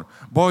Señor,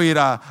 voy a ir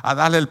a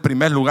darle el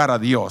primer lugar a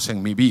Dios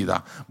en mi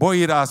vida,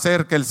 voy a ir a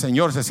hacer que el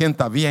Señor se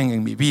sienta bien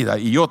en mi vida,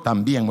 y yo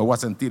también me voy a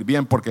sentir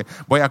bien porque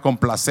voy a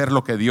complacer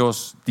lo que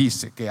Dios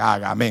dice que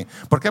haga. Amén.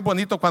 Porque es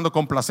bonito cuando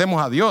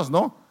complacemos a Dios,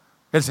 ¿no?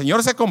 El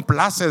Señor se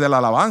complace de la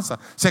alabanza,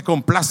 se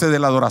complace de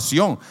la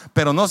adoración,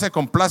 pero no se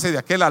complace de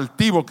aquel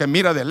altivo que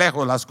mira de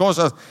lejos las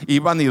cosas y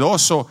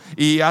vanidoso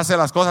y hace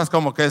las cosas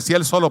como que si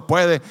él solo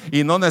puede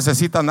y no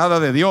necesita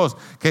nada de Dios.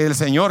 Que el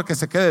Señor que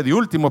se quede de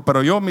último,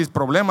 pero mis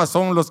problemas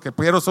son los que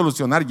quiero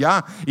solucionar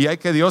ya, y hay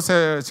que Dios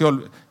se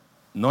olvide.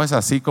 No es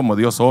así como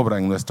Dios obra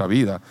en nuestra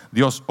vida.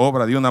 Dios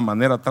obra de una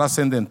manera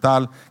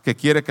trascendental que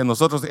quiere que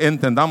nosotros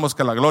entendamos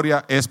que la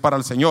gloria es para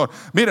el Señor.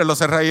 Mire,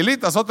 los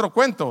israelitas, otro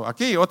cuento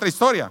aquí, otra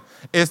historia.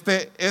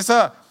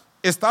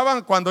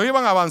 Estaban cuando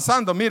iban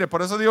avanzando. Mire,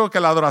 por eso digo que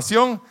la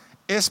adoración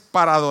es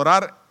para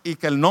adorar y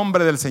que el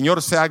nombre del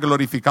Señor sea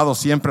glorificado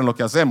siempre en lo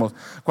que hacemos.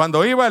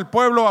 Cuando iba el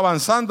pueblo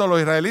avanzando, los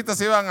israelitas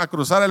iban a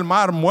cruzar el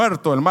mar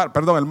muerto, el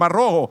mar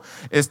rojo.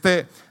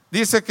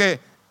 Dice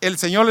que el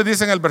Señor les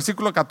dice en el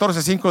versículo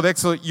 14:5 de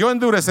Éxodo: yo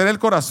endureceré el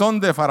corazón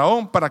de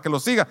Faraón para que lo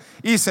siga,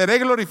 y seré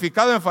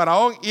glorificado en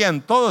Faraón y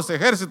en todo ese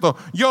ejército.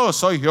 Yo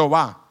soy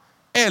Jehová.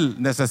 Él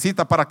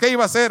necesita. ¿Para qué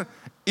iba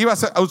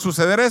a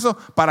suceder eso?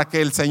 Para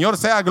que el Señor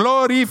sea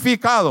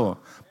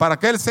glorificado, para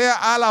que Él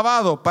sea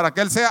alabado, para que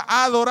Él sea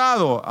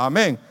adorado.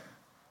 Amén.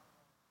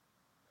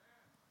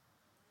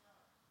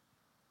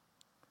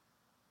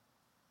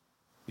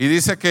 Y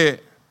dice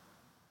que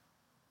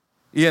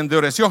y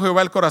endureció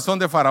Jehová el corazón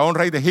de Faraón,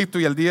 rey de Egipto,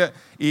 y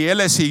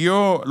él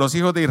siguió a los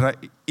hijos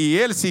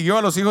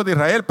de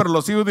Israel, pero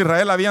los hijos de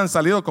Israel habían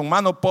salido con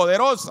mano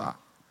poderosa,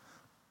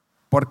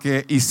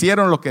 porque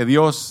hicieron lo que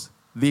Dios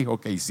dijo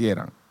que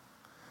hicieran.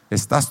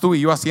 ¿Estás tú y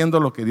yo haciendo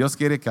lo que Dios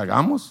quiere que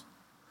hagamos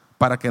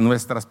para que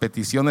nuestras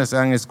peticiones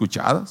sean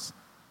escuchadas?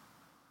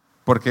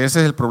 Porque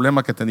ese es el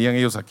problema que tenían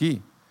ellos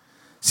aquí.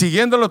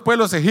 Siguiendo los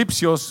pueblos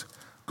egipcios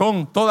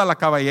con toda la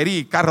caballería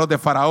y carros de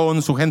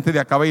Faraón, su gente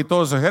de a caballo y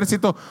todo su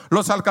ejército,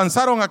 los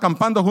alcanzaron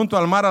acampando junto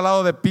al mar al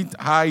lado de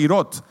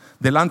Pit-Hairot,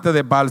 delante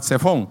de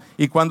Baal-Zephón.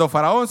 Y cuando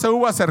Faraón se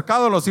hubo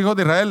acercado, los hijos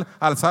de Israel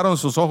alzaron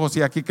sus ojos,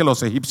 y aquí que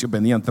los egipcios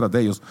venían tras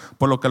de ellos,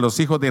 por lo que los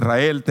hijos de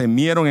Israel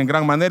temieron en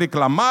gran manera y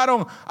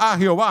clamaron a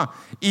Jehová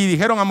y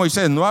dijeron a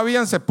Moisés: ¿no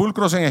habían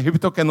sepulcros en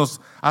Egipto que nos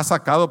has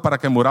sacado para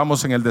que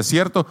muramos en el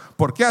desierto?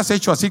 ¿Por qué has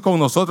hecho así con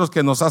nosotros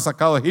que nos has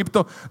sacado de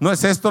Egipto? ¿No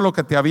es esto lo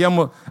que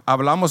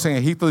hablamos en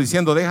Egipto,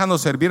 diciendo: déjanos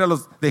servir a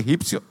los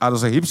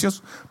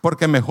egipcios?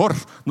 Porque mejor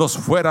nos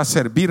fuera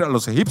servir a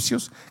los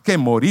egipcios que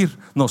morir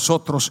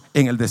nosotros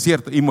en el desierto.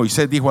 Y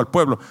Moisés dijo al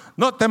pueblo: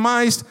 no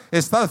temáis,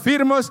 estad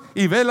firmes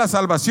y ved la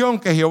salvación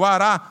que Jehová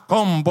hará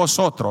con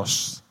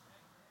vosotros.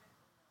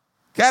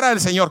 ¿Qué hará el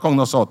Señor con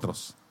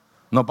nosotros?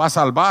 Nos va a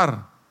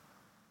salvar,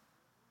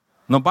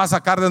 nos va a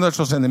sacar de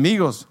nuestros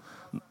enemigos,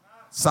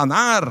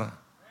 sanar,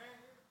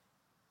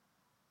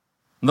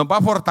 nos va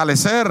a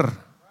fortalecer,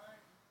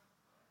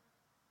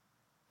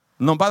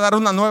 nos va a dar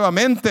una nueva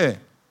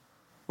mente,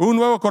 un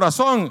nuevo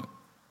corazón.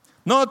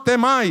 No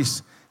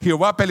temáis.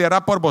 Jehová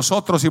peleará por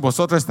vosotros y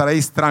vosotros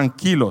estaréis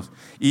tranquilos.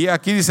 Y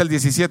aquí dice el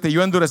 17: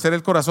 yo endureceré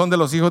el corazón de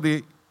los hijos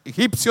de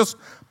egipcios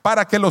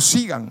para que los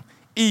sigan,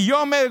 y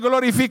yo me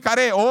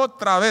glorificaré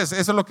otra vez.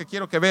 Eso es lo que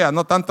quiero que vean,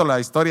 no tanto la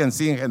historia en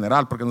sí en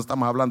general, porque no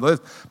estamos hablando de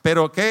eso,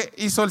 pero ¿qué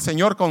hizo el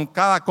Señor con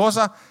cada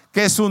cosa?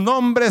 Que su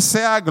nombre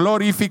sea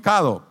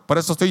glorificado. Por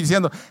eso estoy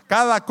diciendo,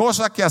 cada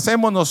cosa que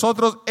hacemos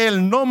nosotros,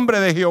 el nombre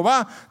de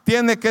Jehová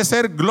tiene que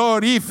ser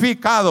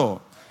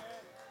glorificado.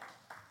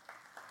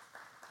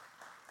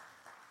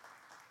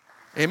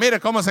 Y mire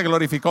cómo se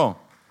glorificó.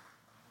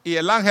 Y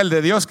el ángel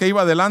de Dios que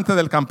iba delante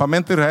del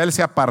campamento de Israel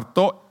se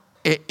apartó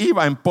e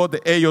iba en pos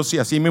de ellos, y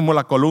asimismo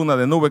la columna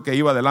de nube que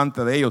iba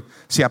delante de ellos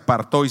se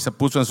apartó y se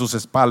puso en sus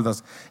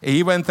espaldas, e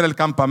iba entre el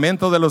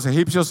campamento de los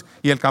egipcios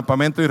y el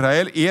campamento de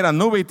Israel, y era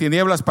nube y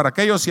tinieblas para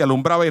aquellos, y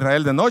alumbraba a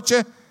Israel de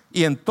noche,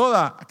 y en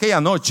toda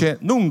aquella noche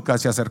nunca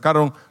se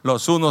acercaron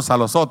los unos a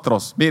los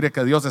otros. Mire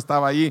que Dios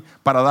estaba ahí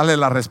para darle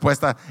la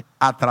respuesta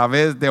a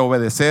través de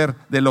obedecer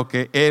de lo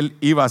que Él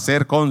iba a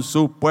hacer con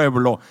su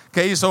pueblo.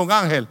 ¿Qué hizo un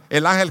ángel?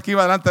 El ángel que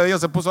iba delante de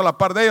ellos se puso a la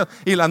par de ellos,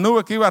 y la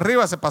nube que iba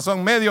arriba se pasó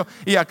en medio,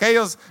 y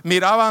aquellos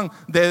miraban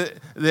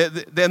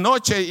de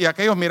noche y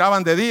aquellos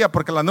miraban de día,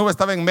 porque la nube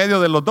estaba en medio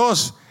de los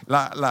dos.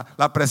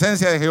 La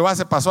presencia de Jehová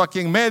se pasó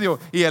aquí en medio,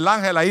 y el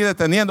ángel ahí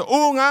deteniendo.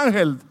 Un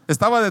ángel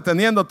estaba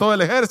deteniendo todo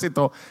el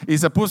ejército y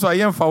se puso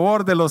ahí en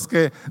favor de los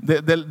que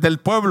del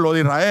pueblo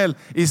de Israel,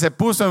 y se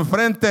puso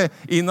enfrente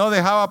y no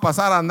dejaba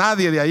pasar a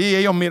nadie de allí.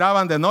 Ellos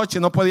miraban de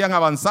noche, no podían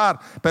avanzar,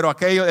 pero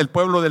el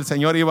pueblo del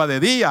Señor iba de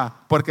día,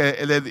 porque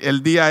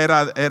el día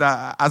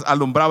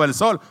alumbraba el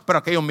sol, pero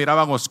aquellos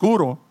miraban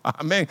oscuro.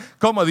 Amén.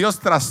 Como Dios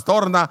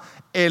trastorna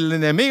el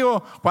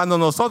enemigo cuando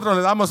nosotros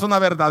le damos una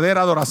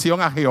verdadera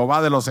adoración a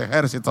Jehová de los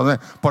ejércitos,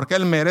 porque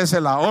Él merece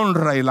la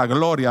honra y la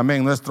gloria.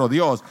 Amén. Nuestro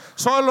Dios,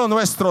 solo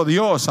nuestro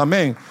Dios.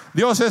 Amén.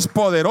 Dios es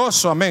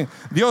poderoso. Amén.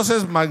 Dios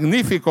es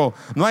magnífico.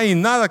 No hay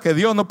nada que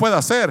Dios no pueda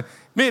hacer.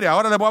 Mire,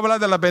 ahora le voy a hablar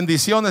de las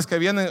bendiciones que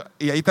vienen,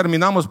 y ahí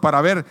terminamos,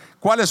 para ver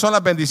cuáles son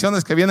las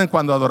bendiciones que vienen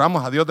cuando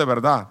adoramos a Dios de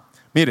verdad.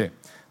 Mire,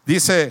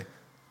 dice,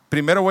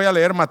 primero voy a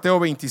leer Mateo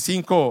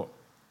 25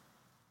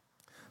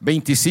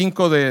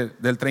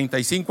 del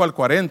 35 al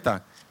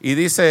 40, y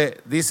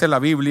dice la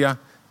Biblia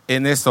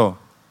en eso: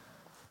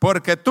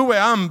 porque tuve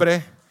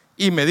hambre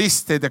y me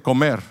diste de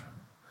comer,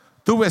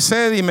 tuve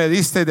sed y me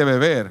diste de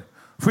beber,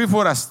 fui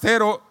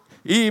forastero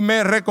y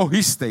me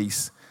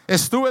recogisteis,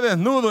 estuve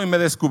desnudo y me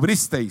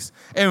descubristeis,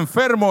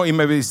 enfermo y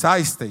me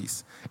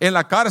vististeis, en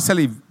la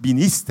cárcel y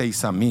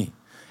vinisteis a mí.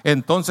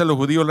 Entonces los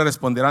judíos le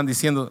responderán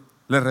diciendo,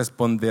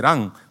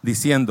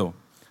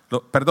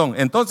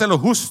 entonces los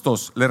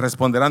justos le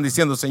responderán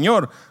diciendo: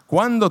 Señor,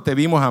 ¿cuándo te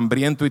vimos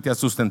hambriento y te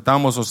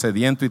sustentamos, o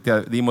sediento y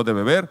te dimos de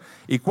beber?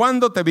 ¿Y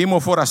cuándo te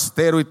vimos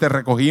forastero y te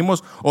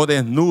recogimos, o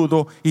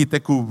desnudo y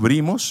te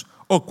cubrimos?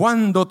 ¿O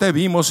cuándo te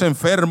vimos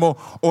enfermo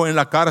o en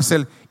la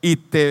cárcel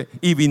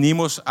y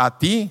vinimos a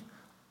ti?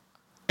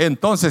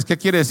 Entonces, ¿qué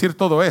quiere decir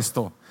todo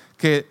esto?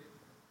 Que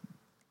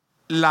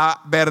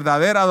la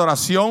verdadera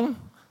adoración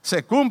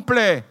se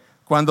cumple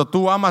cuando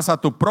tú amas a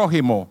tu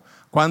prójimo,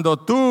 cuando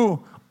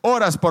tú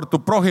oras por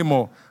tu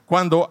prójimo,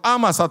 cuando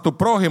amas a tu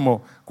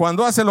prójimo,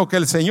 cuando haces lo que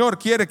el Señor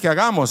quiere que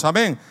hagamos.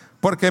 Amén.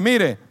 Porque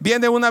mire,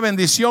 viene una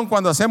bendición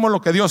cuando hacemos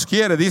lo que Dios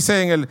quiere.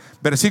 Dice en el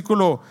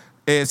versículo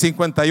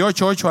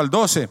 58, 8 al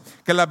 12,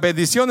 que las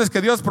bendiciones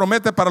que Dios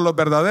promete para los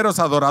verdaderos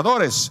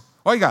adoradores.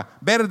 Oiga,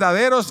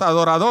 verdaderos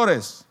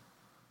adoradores.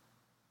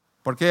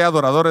 Porque hay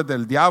adoradores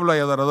del diablo, hay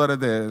adoradores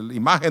de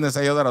imágenes,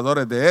 hay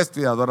adoradores de esto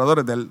y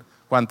adoradores de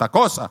cuanta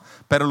cosa.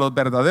 Pero los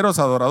verdaderos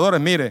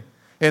adoradores, mire,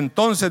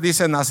 entonces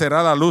dice: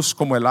 nacerá la luz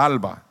como el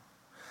alba,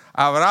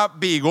 habrá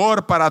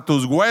vigor para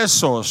tus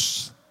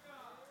huesos.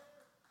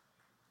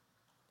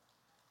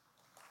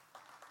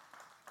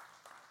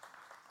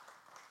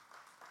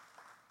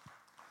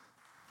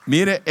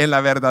 Mire, en la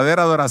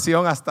verdadera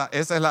adoración, esa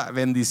es la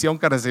bendición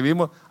que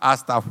recibimos,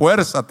 hasta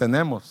fuerza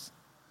tenemos.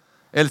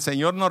 El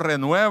Señor nos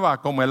renueva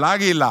como el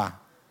águila.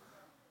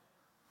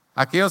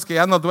 Aquellos que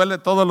ya nos duele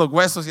todos los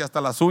huesos y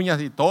hasta las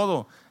uñas y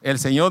todo, el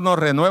Señor nos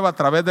renueva a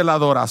través de la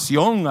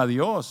adoración a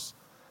Dios.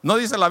 ¿No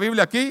dice la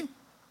Biblia aquí?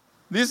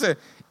 Dice,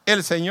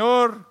 el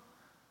Señor,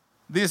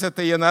 dice,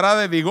 te llenará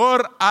de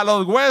vigor a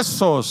los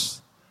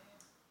huesos.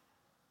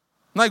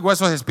 No hay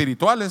huesos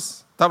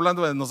espirituales. Está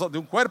hablando de nosotros, de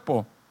un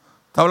cuerpo.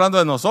 Está hablando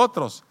de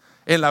nosotros.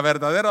 En la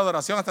verdadera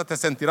adoración hasta te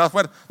sentirás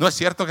fuerte. ¿No es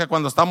cierto que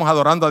cuando estamos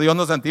adorando a Dios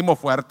nos sentimos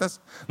fuertes?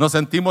 Nos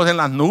sentimos en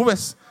las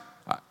nubes.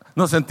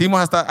 Nos sentimos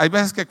hasta, hay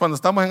veces que cuando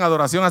estamos en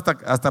adoración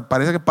hasta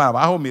parece que para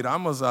abajo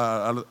miramos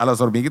a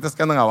las hormiguitas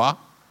que andan abajo.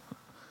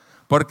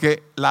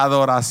 Porque la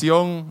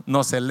adoración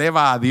nos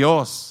eleva a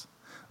Dios,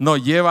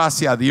 nos lleva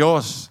hacia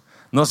Dios.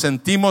 Nos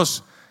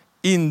sentimos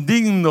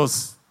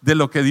indignos de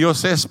lo que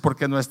Dios es,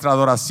 porque nuestra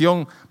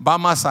adoración va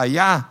más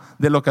allá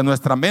de lo que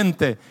nuestra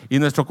mente y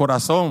nuestro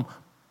corazón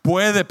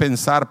puede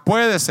pensar,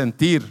 puede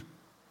sentir.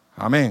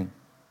 Amén.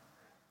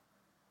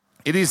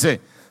 Y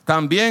dice,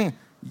 también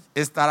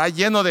estará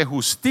lleno de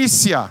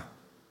justicia.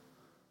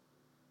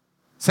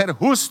 Ser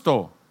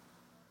justo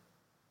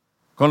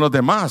con los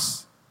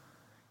demás.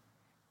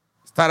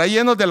 Estará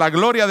llenos de la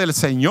gloria del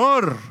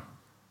Señor.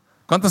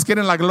 ¿Cuántos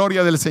quieren la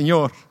gloria del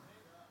Señor?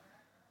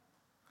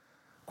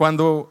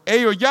 Cuando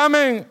ellos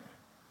llamen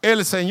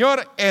el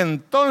Señor,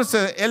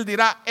 entonces Él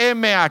dirá: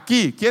 heme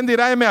aquí. ¿Quién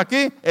dirá heme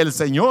aquí? El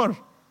Señor.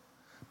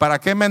 ¿Para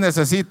qué me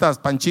necesitas,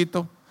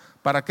 Panchito?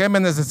 ¿Para qué me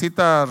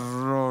necesitas?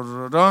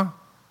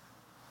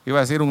 Iba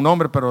a decir un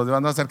nombre, pero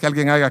van a hacer que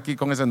alguien haga aquí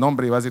con ese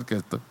nombre y va a decir que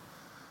esto.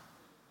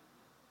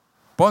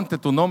 Ponte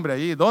tu nombre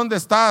ahí. ¿Dónde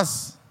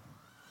estás?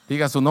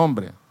 Diga su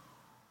nombre.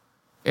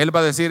 Él va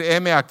a decir: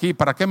 heme aquí.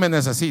 ¿Para qué me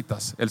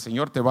necesitas? El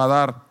Señor te va a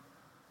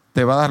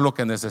dar lo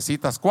que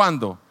necesitas.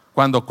 ¿Cuándo?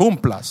 Cuando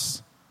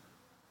cumplas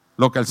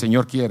lo que el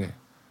Señor quiere.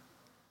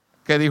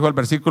 ¿Qué dijo el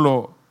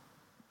versículo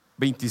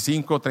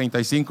 25,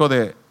 35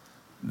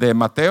 de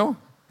Mateo?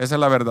 Esa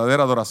es la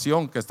verdadera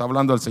adoración que está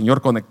hablando el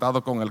Señor,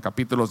 conectado con el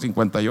capítulo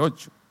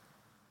 58.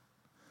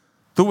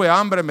 Tuve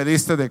hambre, me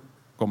diste de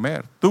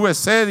comer. Tuve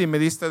sed y me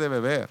diste de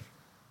beber.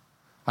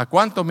 ¿A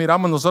cuántos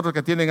miramos nosotros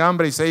que tienen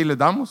hambre y sed y les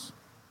damos?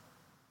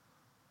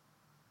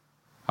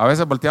 A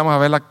veces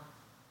volteamos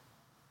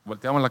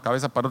la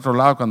cabeza para otro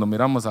lado cuando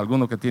miramos a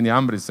alguno que tiene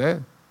hambre y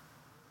sed.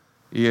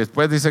 Y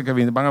después dice que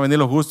van a venir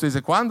los justos y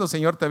dice: ¿cuándo,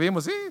 Señor, te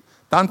vimos? Sí,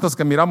 tantos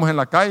que miramos en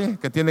la calle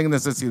que tienen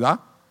necesidad.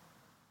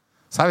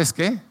 ¿Sabes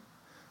qué?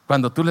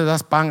 Cuando tú le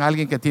das pan a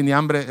alguien que tiene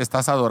hambre,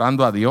 estás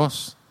adorando a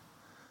Dios.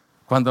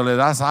 Cuando le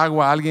das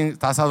agua a alguien,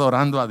 estás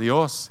adorando a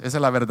Dios. Esa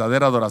es la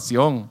verdadera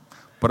adoración.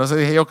 Por eso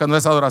dije yo que no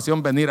es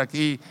adoración venir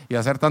aquí y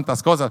hacer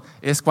tantas cosas.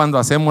 Es cuando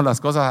hacemos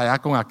las cosas allá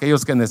con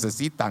aquellos que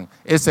necesitan.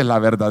 Esa es la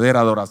verdadera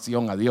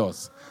adoración a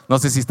Dios. No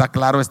sé si está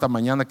claro esta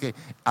mañana que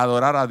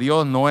adorar a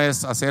Dios no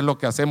es hacer lo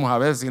que hacemos a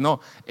veces, sino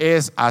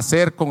es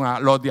hacer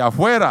con los de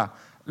afuera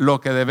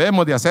lo que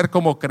debemos de hacer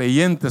como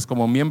creyentes,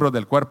 como miembros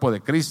del cuerpo de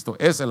Cristo.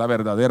 Esa es la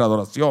verdadera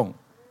adoración.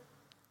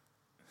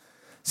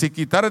 Si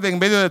quitares de en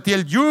medio de ti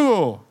el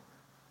yugo,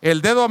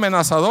 el dedo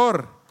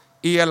amenazador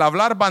y el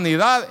hablar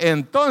vanidad,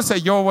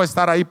 entonces yo voy a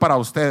estar ahí para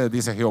ustedes,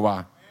 dice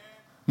Jehová.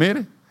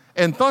 Mire,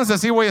 entonces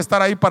sí voy a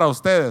estar ahí para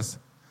ustedes.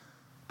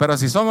 Pero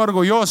si son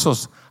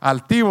orgullosos,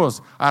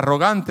 altivos,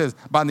 arrogantes,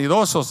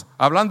 vanidosos,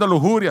 hablando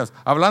lujurias,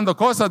 hablando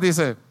cosas,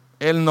 dice,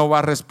 Él no va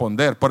a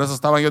responder. Por eso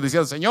estaban yo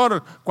diciendo: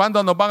 Señor,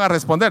 ¿cuándo nos van a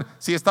responder?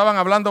 Si estaban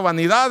hablando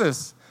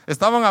vanidades,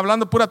 estaban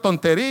hablando pura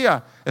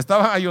tontería,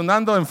 estaban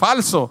ayunando en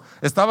falso,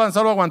 estaban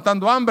solo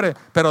aguantando hambre,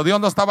 pero Dios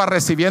no estaba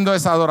recibiendo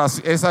esa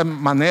adoración, esa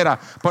manera,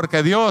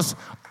 porque Dios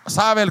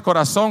sabe el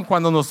corazón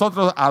cuando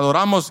nosotros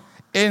adoramos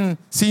en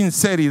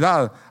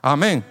sinceridad.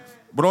 Amén.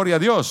 Gloria a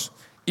Dios.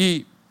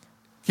 Y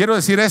quiero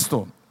decir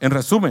esto, en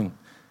resumen: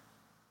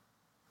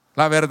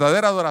 la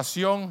verdadera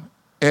adoración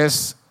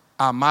es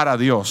amar a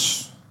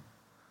Dios,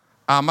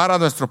 amar a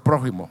nuestro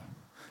prójimo,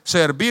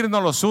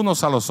 servirnos los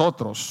unos a los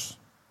otros,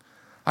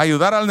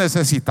 ayudar al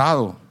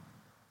necesitado,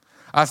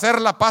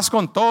 hacer la paz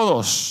con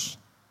todos,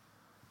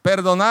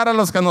 perdonar a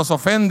los que nos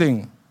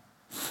ofenden,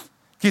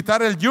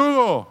 quitar el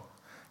yugo,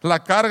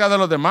 la carga de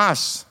los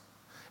demás.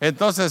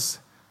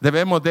 Entonces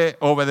debemos de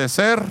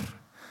obedecer,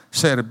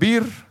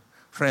 servir,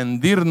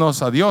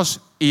 rendirnos a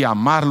Dios y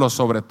amarlo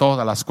sobre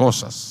todas las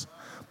cosas,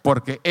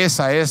 porque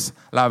esa es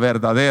la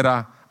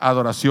verdadera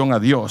adoración a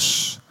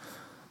Dios.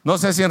 No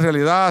sé si en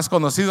realidad has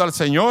conocido al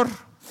Señor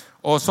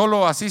o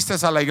solo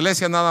asistes a la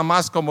iglesia nada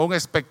más como un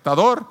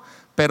espectador,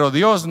 pero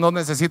Dios no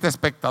necesita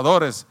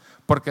espectadores,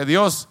 porque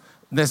Dios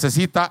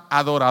necesita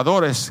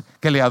adoradores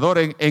que le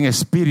adoren en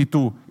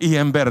espíritu y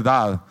en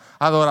verdad.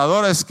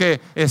 Adoradores que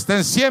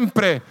estén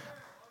siempre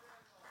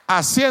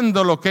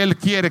haciendo lo que Él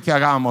quiere que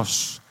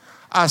hagamos,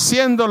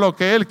 haciendo lo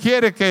que Él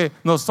quiere que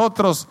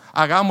nosotros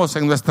hagamos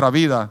en nuestra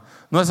vida.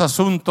 No es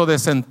asunto de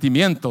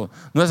sentimiento,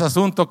 no es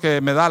asunto que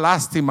me da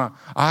lástima,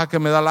 que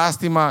me da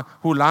lástima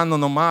fulano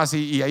nomás,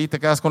 y ahí te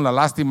quedas con la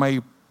lástima.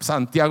 Y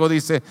Santiago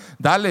dice: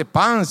 dale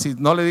pan, si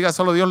no le digas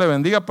solo Dios le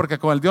bendiga, porque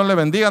con el Dios le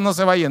bendiga no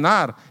se va a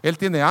llenar. Él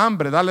tiene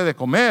hambre, dale de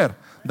comer,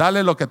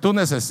 dale lo que tú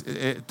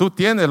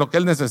tienes, lo que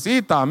Él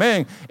necesita.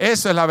 Amén.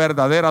 Eso es la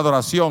verdadera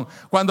adoración.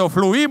 Cuando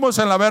fluimos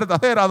en la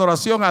verdadera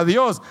adoración a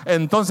Dios,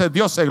 entonces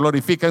Dios se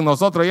glorifica en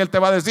nosotros y Él te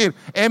va a decir: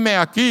 heme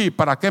aquí,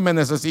 ¿para qué me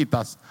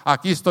necesitas?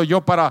 Aquí estoy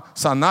yo para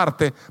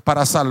sanarte,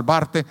 para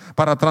salvarte,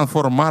 para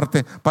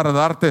transformarte, para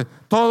darte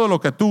todo lo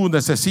que tú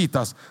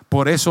necesitas.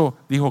 Por eso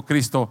dijo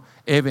Cristo: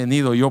 he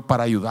venido yo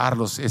para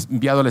ayudarlos. He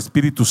enviado el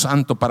Espíritu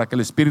Santo para que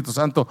el Espíritu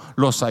Santo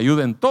los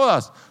ayude en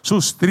todas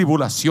sus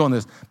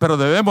tribulaciones. Pero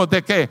debemos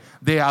de ¿qué?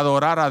 De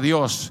adorar a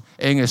Dios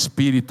en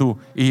espíritu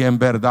y en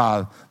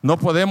verdad. No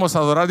podemos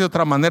adorar de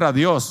otra manera a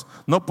Dios.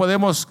 No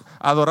podemos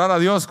adorar a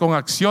Dios con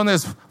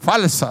acciones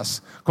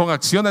falsas, con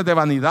acciones de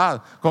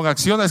vanidad, con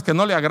acciones que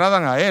no le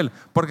agradan a Él.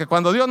 Porque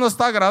cuando Dios no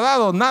está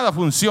agradado, nada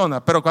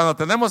funciona. Pero cuando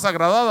tenemos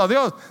agradado a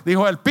Dios,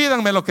 dijo Él: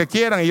 pídanme lo que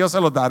quieran y yo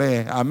se los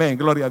daré. Amén,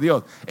 gloria a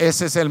Dios.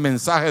 Ese es el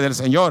mensaje del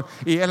Señor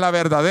y es la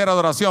verdadera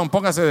adoración.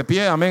 Póngase de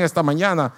pie, amén, esta mañana.